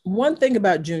 one thing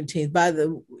about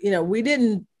Juneteenth, we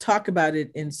didn't talk about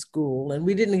it in school, and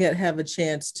we didn't have a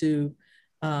chance to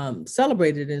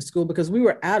celebrate it in school because we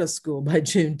were out of school by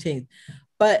Juneteenth.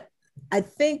 But I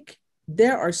think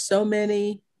there are so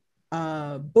many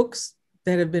books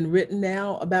that have been written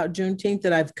now about Juneteenth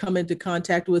that I've come into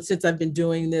contact with since I've been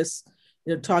doing this,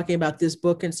 talking about this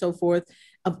book and so forth,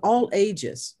 of all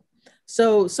ages.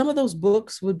 So some of those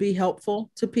books would be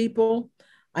helpful to people.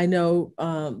 I know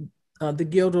the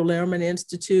Gilder Lehrman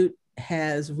Institute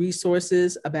has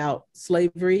resources about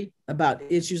slavery, about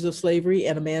issues of slavery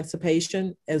and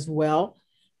emancipation as well.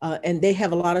 And they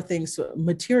have a lot of things,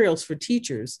 materials for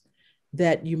teachers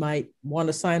that you might want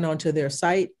to sign on to their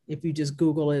site. If you just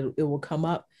Google it, it will come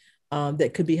up,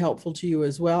 that could be helpful to you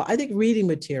as well. I think reading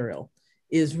material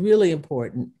is really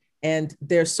important. And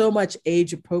there's so much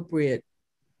age appropriate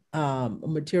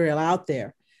material out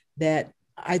there that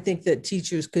I think that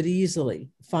teachers could easily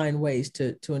find ways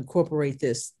to incorporate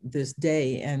this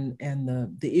day and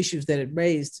the issues that it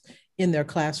raised in their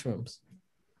classrooms.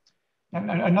 And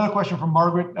another question from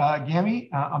Margaret Gammy.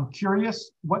 I'm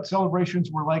curious what celebrations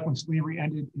were like when slavery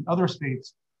ended in other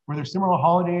states. Were there similar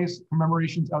holidays,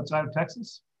 commemorations outside of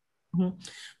Texas? Mm-hmm.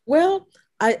 Well,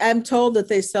 I'm told that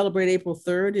they celebrate April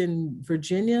 3rd in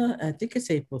Virginia. I think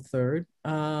it's April 3rd,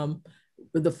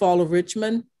 with the fall of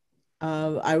Richmond.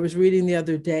 I was reading the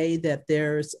other day that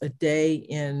there's a day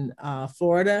in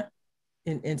Florida,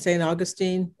 in St.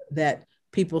 Augustine, that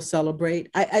people celebrate.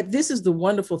 This is the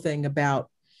wonderful thing about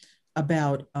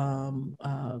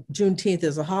Juneteenth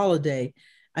as a holiday.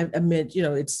 I meant,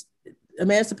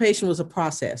 emancipation was a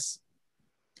process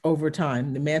over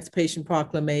time. The Emancipation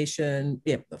Proclamation,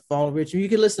 the fall of Richmond. You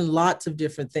can listen to lots of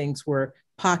different things where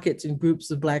pockets and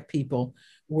groups of Black people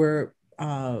were,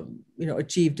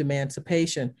 achieved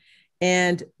emancipation.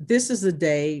 And this is a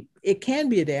day, it can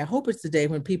be a day, I hope it's the day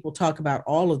when people talk about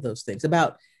all of those things,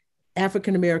 about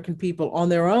African-American people on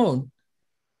their own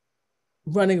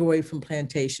running away from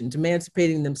plantations,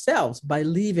 emancipating themselves by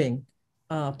leaving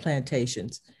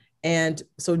plantations. And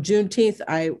so Juneteenth,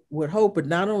 I would hope, would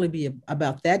not only be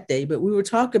about that day, but we would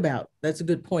talk about, that's a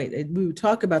good point, we would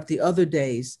talk about the other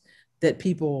days that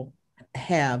people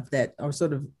have that are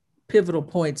sort of pivotal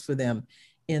points for them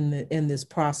in this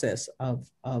process of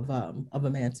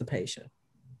emancipation.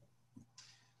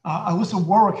 Alyssa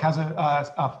Warwick has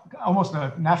almost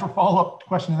a natural follow-up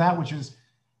question to that, which is,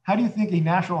 how do you think a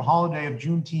national holiday of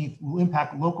Juneteenth will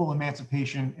impact local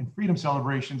emancipation and freedom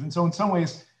celebrations? And so in some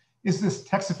ways, is this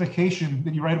Texification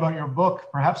that you write about in your book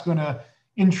perhaps going to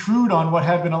intrude on what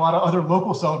had been a lot of other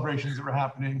local celebrations that were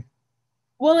happening?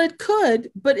 Well, it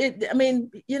could, but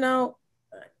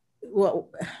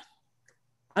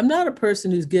I'm not a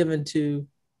person who's given to,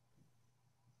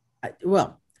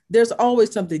 there's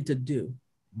always something to do.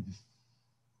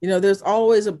 There's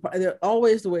always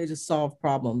the way to solve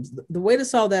problems. The way to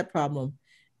solve that problem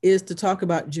is to talk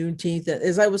about Juneteenth,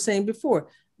 as I was saying before,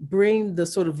 bring the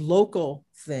sort of local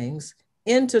things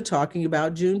into talking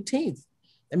about Juneteenth.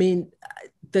 I mean,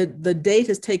 the date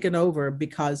has taken over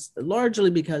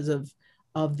largely because of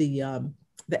the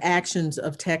actions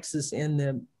of Texas, and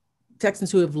the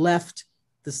Texans who have left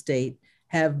the state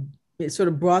have sort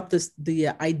of brought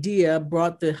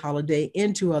the holiday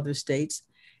into other states.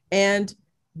 And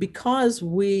because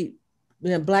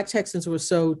Black Texans were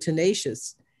so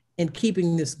tenacious in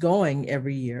keeping this going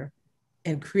every year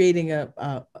and creating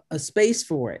a space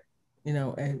for it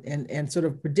and sort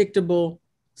of predictable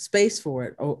space for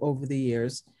it over the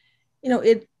years,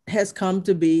 it has come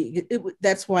to be,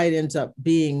 that's why it ends up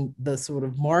being the sort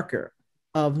of marker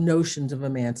of notions of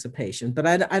emancipation. But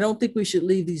I don't think we should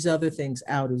leave these other things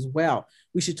out as well.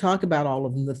 We should talk about all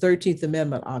of them. The 13th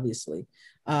Amendment, obviously,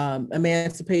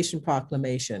 Emancipation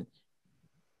Proclamation,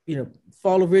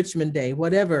 Fall of Richmond Day,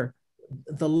 whatever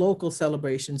the local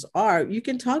celebrations are, you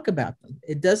can talk about them.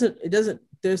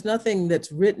 There's nothing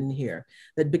that's written here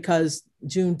that because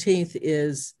Juneteenth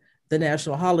is the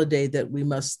national holiday that we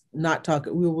must not talk,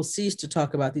 we will cease to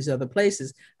talk about these other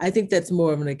places. I think that's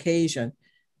more of an occasion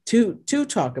to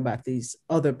talk about these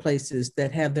other places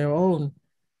that have their own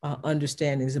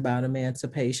understandings about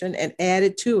emancipation and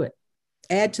add to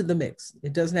the mix.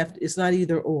 It doesn't have to, it's not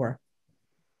either or.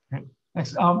 Okay.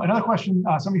 Thanks. Another question,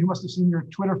 somebody who must have seen your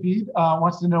Twitter feed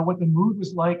wants to know what the mood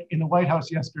was like in the White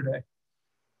House yesterday.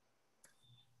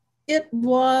 It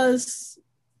was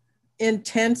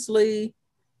intensely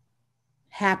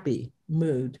happy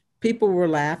mood. People were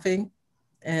laughing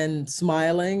and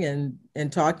smiling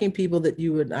and talking, people that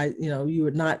you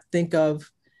would not think of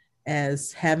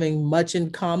as having much in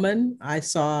common. I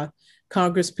saw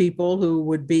Congress people who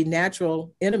would be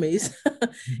natural enemies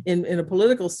in a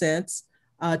political sense,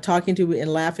 talking to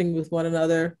and laughing with one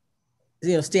another,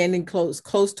 standing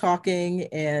close talking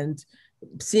and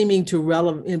seeming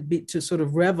to sort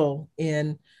of revel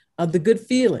in the good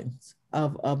feelings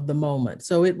of the moment.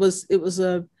 So it was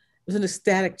an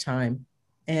ecstatic time,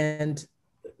 and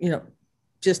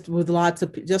just with lots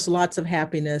of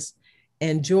happiness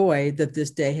and joy that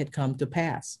this day had come to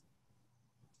pass.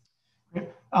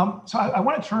 So I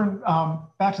want to turn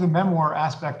back to the memoir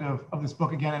aspect of this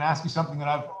book again and ask you something that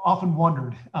I've often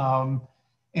wondered. One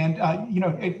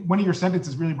of your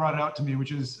sentences really brought it out to me,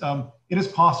 which is, it is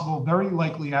possible, very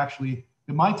likely actually,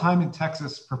 that my time in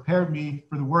Texas prepared me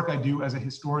for the work I do as a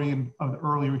historian of the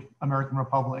early American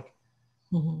Republic.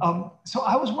 Mm-hmm. So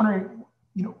I was wondering,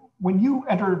 when you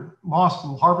entered law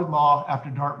school, Harvard Law after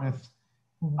Dartmouth,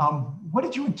 mm-hmm. What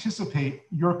did you anticipate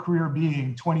your career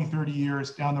being 20, 30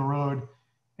 years down the road?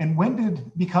 And when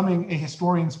did becoming a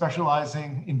historian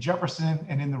specializing in Jefferson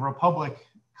and in the Republic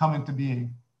come into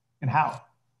being, and how?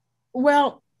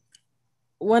 Well,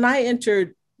 when I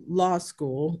entered law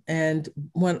school and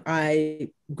when I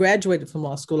graduated from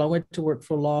law school, I went to work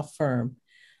for a law firm.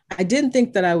 I didn't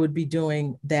think that I would be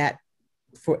doing that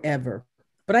forever,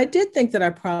 but I did think that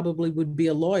I probably would be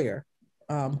a lawyer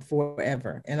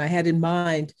forever. And I had in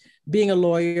mind being a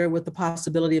lawyer with the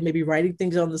possibility of maybe writing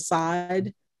things on the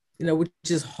side, which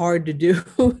is hard to do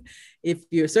if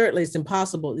you're, certainly it's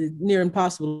impossible, near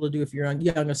impossible to do if you're a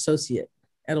young associate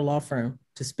at a law firm,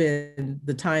 to spend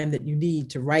the time that you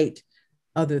need to write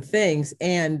other things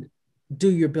and do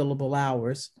your billable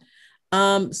hours.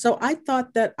 So I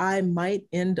thought that I might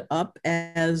end up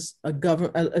as an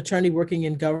attorney working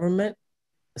in government,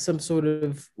 some sort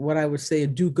of what I would say a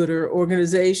do-gooder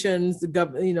organizations,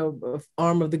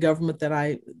 arm of the government that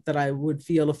I would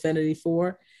feel affinity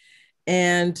for.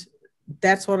 And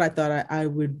that's what I thought I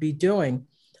would be doing.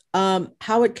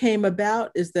 How it came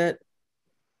about is that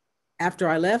after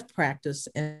I left practice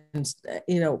and,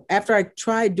 after I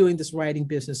tried doing this writing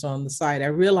business on the side, I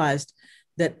realized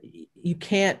that you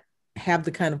can't have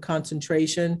the kind of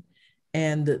concentration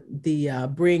and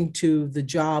the bring to the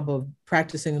job of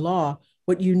practicing law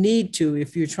what you need to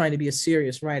if you're trying to be a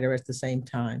serious writer at the same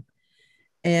time.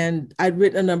 And I'd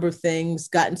written a number of things,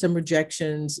 gotten some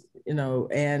rejections,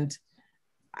 and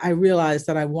I realized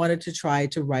that I wanted to try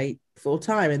to write full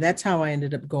time. And that's how I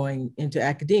ended up going into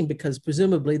academia, because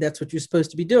presumably that's what you're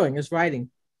supposed to be doing, is writing.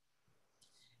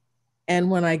 And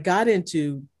when I got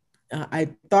into,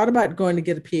 I thought about going to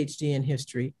get a PhD in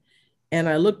history. And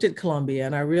I looked at Columbia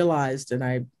and I realized, and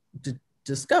I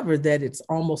discovered that it's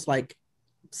almost like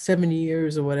 7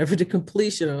 years or whatever to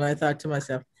completion. And I thought to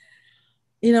myself,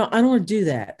 I don't want to do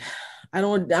that.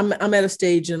 I'm at a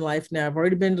stage in life now. I've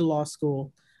already been to law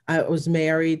school. I was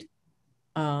married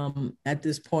at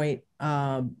this point.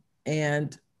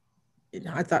 And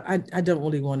I thought, I don't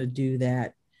really want to do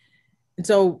that. And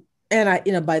so,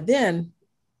 by then,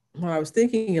 when I was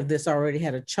thinking of this, I already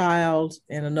had a child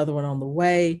and another one on the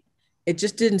way. It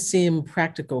just didn't seem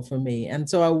practical for me. And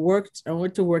so I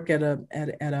went to work at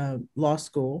a law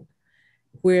school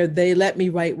where they let me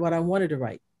write what I wanted to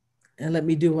write and let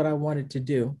me do what I wanted to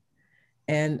do.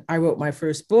 And I wrote my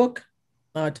first book,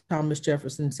 Thomas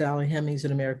Jefferson, Sally Hemings,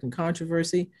 An American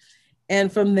Controversy.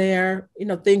 And from there,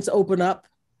 things open up.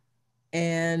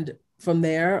 And from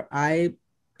there, I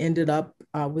ended up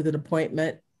with an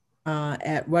appointment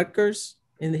at Rutgers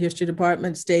in the history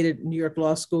department, stayed at New York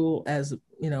Law School as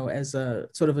a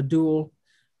sort of a dual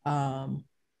dual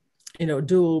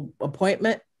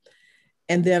appointment.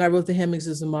 And then I wrote the Hemmings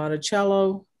as a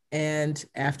Monticello. And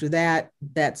after that,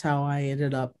 that's how I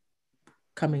ended up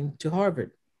coming to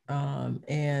Harvard.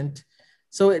 And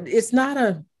so it's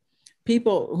not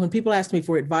when people ask me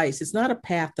for advice, it's not a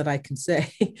path that I can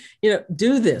say,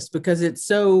 do this, because it's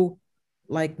so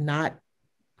not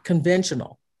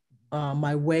conventional.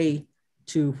 My way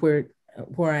to where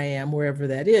I am, wherever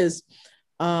that is,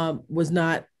 was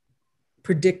not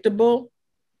predictable.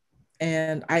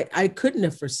 And I couldn't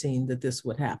have foreseen that this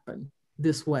would happen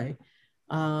this way,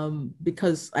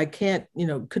 because I could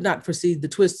not foresee the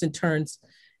twists and turns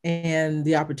and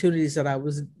the opportunities that I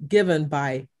was given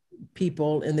by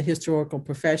people in the historical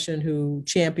profession who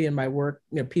championed my work.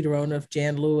 Peter Onuf,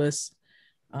 Jan Lewis,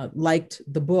 liked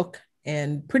the book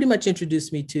and pretty much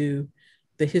introduced me to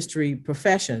the history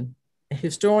profession,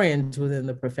 historians within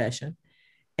the profession,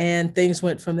 and things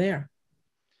went from there.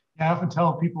 Yeah, I often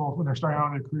tell people when they're starting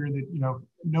out in a career that,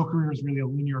 no career is really a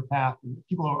linear path. And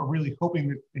people are really hoping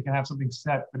that they can have something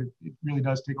set, but it really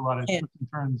does take a lot of twists and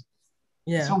turns.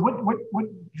 Yeah. So what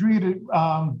drew you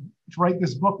to write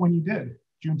this book when you did,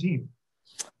 Juneteenth?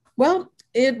 Well,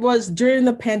 it was during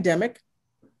the pandemic.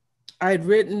 I had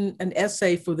written an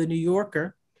essay for the New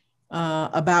Yorker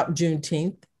about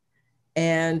Juneteenth.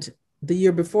 And the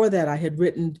year before that, I had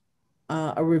written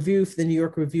a review for the New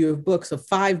York Review of Books of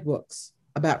 5 books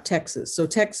about Texas. So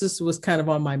Texas was kind of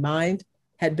on my mind,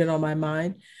 had been on my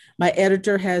mind. My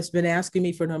editor has been asking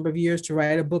me for a number of years to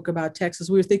write a book about Texas.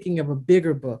 We were thinking of a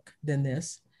bigger book than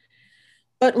this.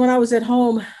 But when I was at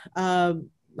home,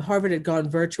 Harvard had gone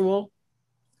virtual.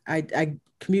 I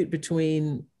commute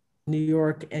between New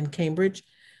York and Cambridge.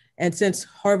 And since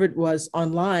Harvard was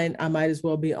online, I might as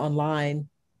well be online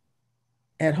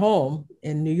at home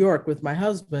in New York with my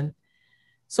husband.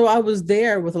 So I was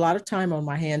there with a lot of time on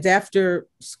my hands after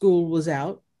school was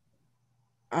out.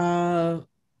 I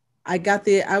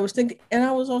was thinking, and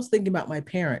I was also thinking about my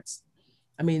parents.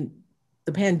 I mean,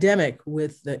 the pandemic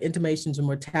with the intimations of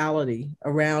mortality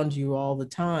around you all the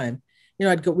time.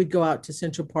 We'd go out to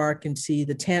Central Park and see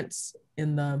the tents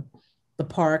in the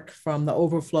park from the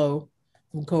overflow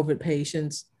from COVID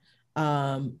patients.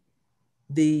 Manhattan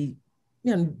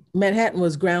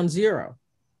was ground zero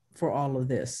for all of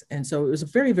this. And so it was a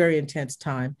very, very intense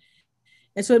time.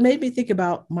 And so it made me think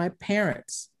about my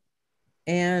parents,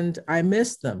 and I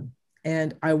missed them,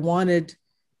 and I wanted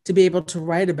to be able to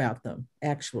write about them,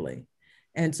 actually.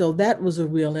 And so that was a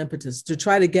real impetus to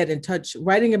try to get in touch.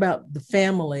 Writing about the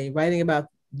family, writing about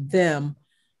them,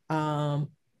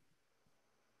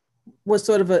 was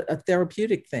sort of a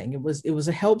therapeutic thing. It was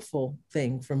a helpful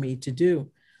thing for me to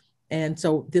do. And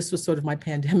so this was sort of my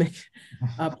pandemic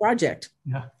project.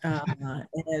 Yeah.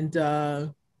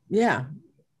 Yeah.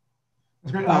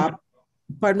 That's great.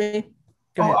 Pardon me?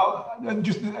 Go ahead.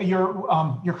 Just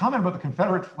your comment about the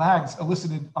Confederate flags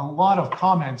elicited a lot of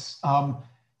comments.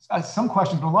 Some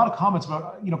questions, but a lot of comments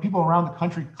about people around the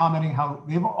country commenting how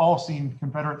they've all seen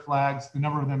Confederate flags, the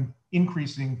number of them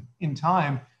increasing in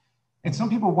time, and some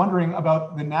people wondering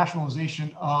about the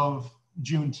nationalization of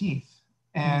Juneteenth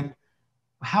and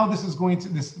how this is going to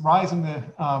this rise in the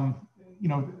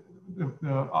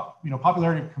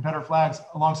popularity of Confederate flags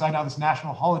alongside now this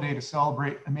national holiday to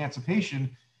celebrate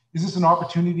emancipation. Is this an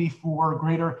opportunity for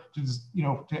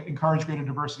to encourage greater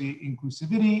diversity,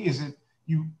 inclusivity? Is it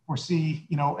you foresee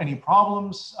any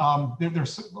problems?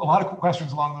 There's a lot of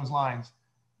questions along those lines.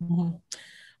 Mm-hmm.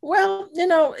 Well,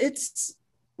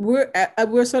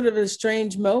 we're sort of at a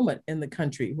strange moment in the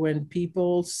country when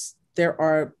there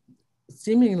are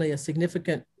seemingly a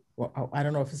significant, well, I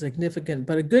don't know if it's significant,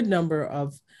 but a good number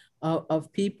of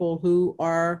people who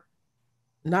are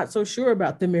not so sure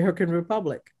about the American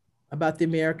Republic, about the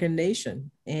American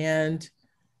nation. And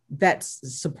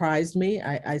that's surprised me.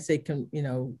 I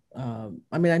knew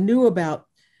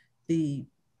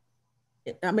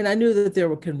that there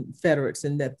were Confederates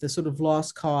and that the sort of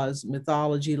lost cause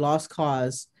mythology, lost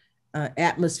cause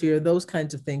atmosphere, those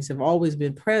kinds of things have always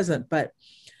been present, but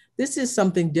this is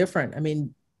something different. I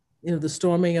mean, the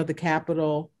storming of the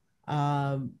Capitol,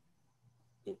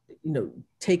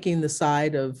 taking the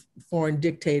side of foreign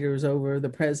dictators over the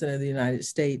president of the United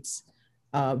States,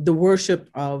 the worship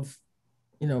of,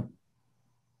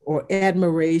 or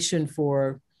admiration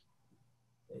for,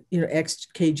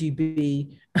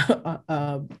 ex-KGB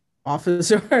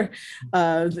officer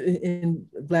in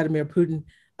Vladimir Putin.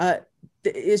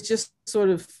 It's just sort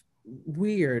of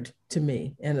weird to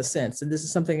me in a sense. And this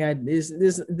is something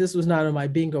this was not on my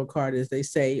bingo card, as they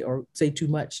say, or say too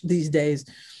much these days.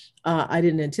 I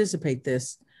didn't anticipate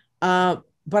this. But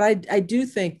I do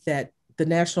think that the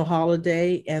national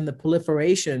holiday and the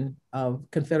proliferation of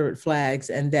Confederate flags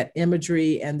and that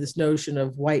imagery and this notion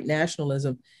of white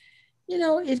nationalism,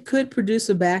 it could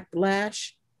produce a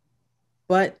backlash,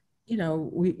 but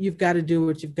you've got to do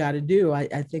what you've got to do.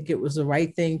 I think it was the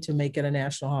right thing to make it a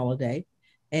national holiday,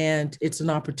 and it's an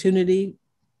opportunity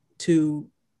to,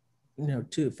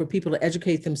 for people to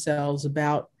educate themselves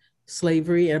about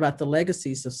slavery and about the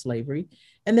legacies of slavery,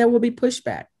 and there will be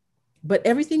pushback. But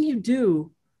everything you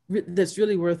do that's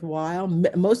really worthwhile,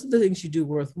 most of the things you do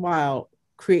worthwhile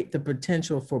create the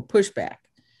potential for pushback.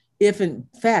 If in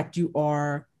fact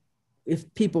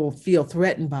if people feel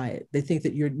threatened by it, they think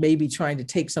that you're maybe trying to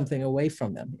take something away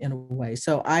from them in a way.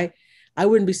 So I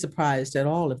wouldn't be surprised at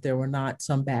all if there were not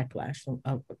some backlash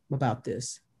about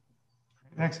this.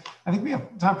 Thanks. I think we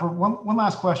have time for one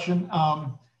last question.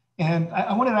 And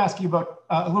I wanted to ask you about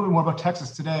a little bit more about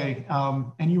Texas today.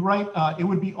 And you write, it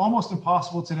would be almost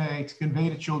impossible today to convey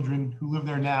to children who live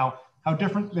there now how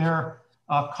different their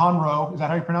Conroe, is that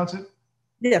how you pronounce it?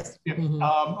 Yes.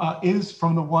 Is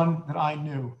from the one that I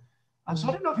knew. So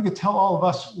I don't know if you could tell all of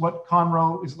us what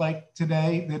Conroe is like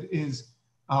today that is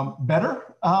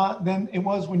better than it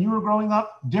was when you were growing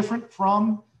up, different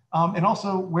from, and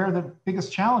also where the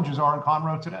biggest challenges are in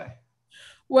Conroe today.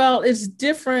 Well, it's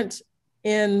different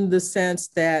in the sense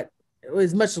that it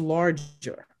was much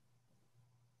larger.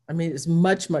 I mean, it's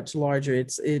much, much larger.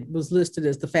 It was listed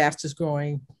as the fastest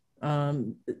growing,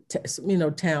 town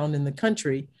in the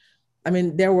country. I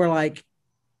mean, there were like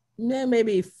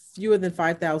maybe fewer than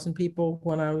 5,000 people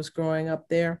when I was growing up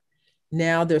there.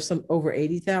 Now there's some over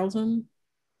 80,000.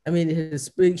 I mean,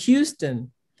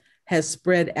 Houston has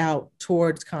spread out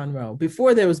towards Conroe.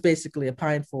 Before there was basically a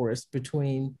pine forest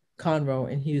between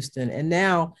Conroe and Houston. And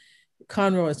now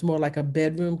Conroe is more like a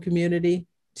bedroom community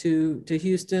to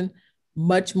Houston,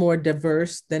 much more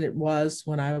diverse than it was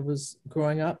when I was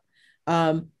growing up.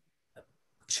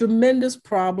 Tremendous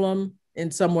problem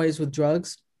in some ways with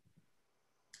drugs.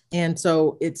 And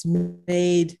so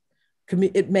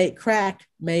crack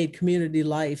made community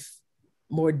life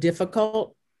more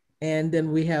difficult. And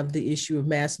then we have the issue of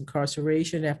mass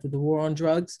incarceration after the war on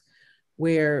drugs,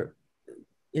 where,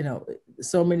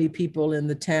 so many people in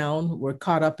the town were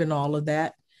caught up in all of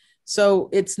that. So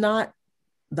it's not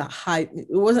the height. It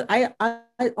wasn't, I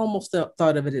almost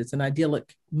thought of it as an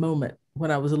idyllic moment when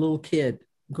I was a little kid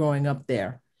growing up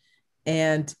there.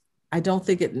 And I don't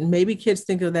think maybe kids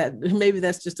think of that, maybe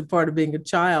that's just a part of being a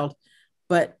child,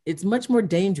 but it's much more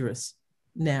dangerous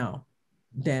now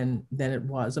than it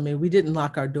was. I mean, we didn't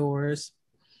lock our doors.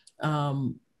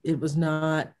 It was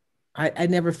not, I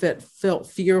never felt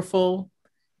fearful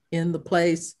in the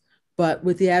place, but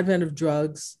with the advent of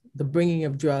drugs, the bringing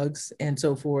of drugs and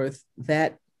so forth,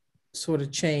 that sort of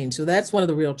changed. So that's one of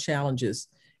the real challenges,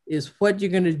 is what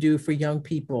you're going to do for young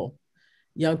people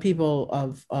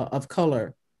of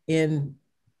color in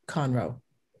Conroe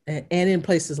and in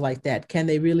places like that. Can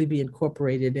they really be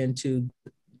incorporated into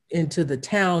the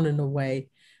town in a way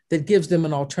that gives them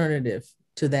an alternative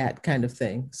to that kind of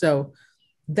thing? So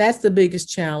that's the biggest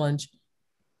challenge.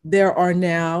 There are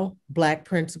now Black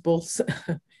principals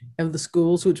of the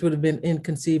schools, which would have been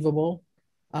inconceivable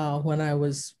when I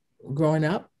was growing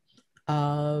up.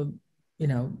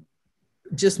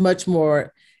 Just much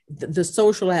more, the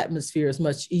social atmosphere is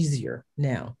much easier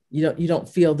now. You don't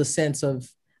feel the sense of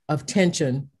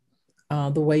tension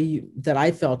the way that I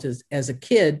felt as a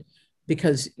kid,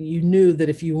 because you knew that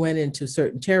if you went into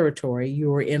certain territory,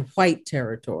 you were in white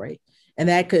territory. And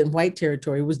that white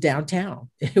territory was downtown.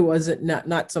 It wasn't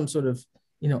not some sort of,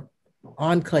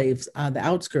 enclaves on the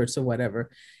outskirts or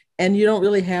whatever. And you don't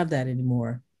really have that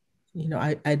anymore.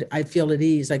 I feel at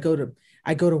ease. I go to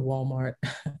Walmart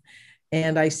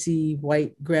and I see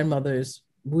white grandmothers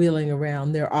wheeling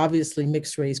around. They're obviously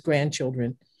mixed race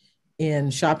grandchildren in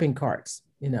shopping carts,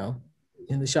 in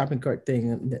the shopping cart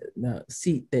thing, the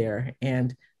seat there.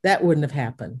 And that wouldn't have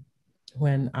happened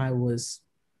when I was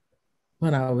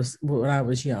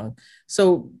young.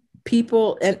 So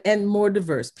people and more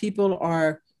diverse people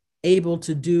are able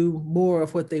to do more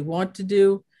of what they want to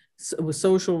do. So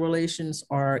social relations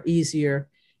are easier,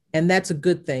 and that's a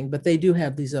good thing, but they do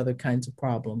have these other kinds of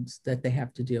problems that they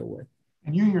have to deal with.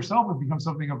 And you yourself have become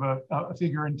something of a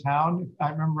figure in town. If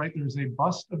I remember right, there's a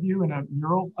bust of you and a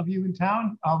mural of you in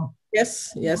town.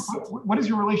 Yes. What is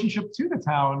your relationship to the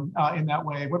town in that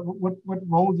way? What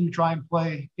role do you try and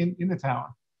play in the town?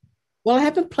 Well, I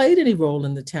haven't played any role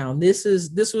in the town. This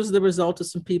was the result of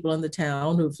some people in the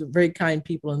town, who were very kind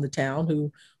people in the town,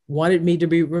 who wanted me to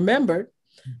be remembered.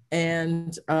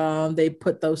 And they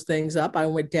put those things up. I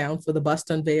went down for the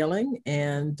bust unveiling,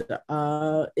 and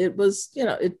it was,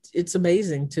 it's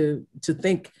amazing to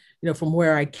think from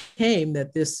where I came,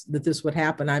 that this would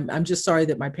happen. I'm just sorry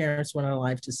that my parents weren't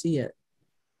alive to see it.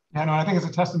 Yeah, no, I think it's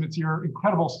a testament to your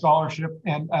incredible scholarship.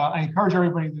 And I encourage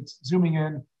everybody that's zooming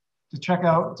in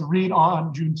to read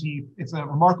On Juneteenth. It's a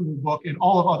remarkable book, and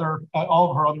all of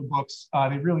her other books.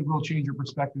 They really will change your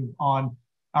perspective on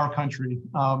our country.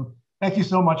 Thank you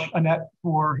so much, Annette,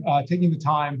 for taking the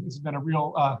time. This has been a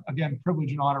real, again,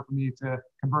 privilege and honor for me to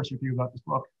converse with you about this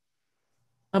book.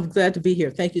 I'm glad to be here.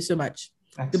 Thank you so much.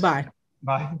 Thanks. Goodbye.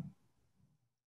 Bye.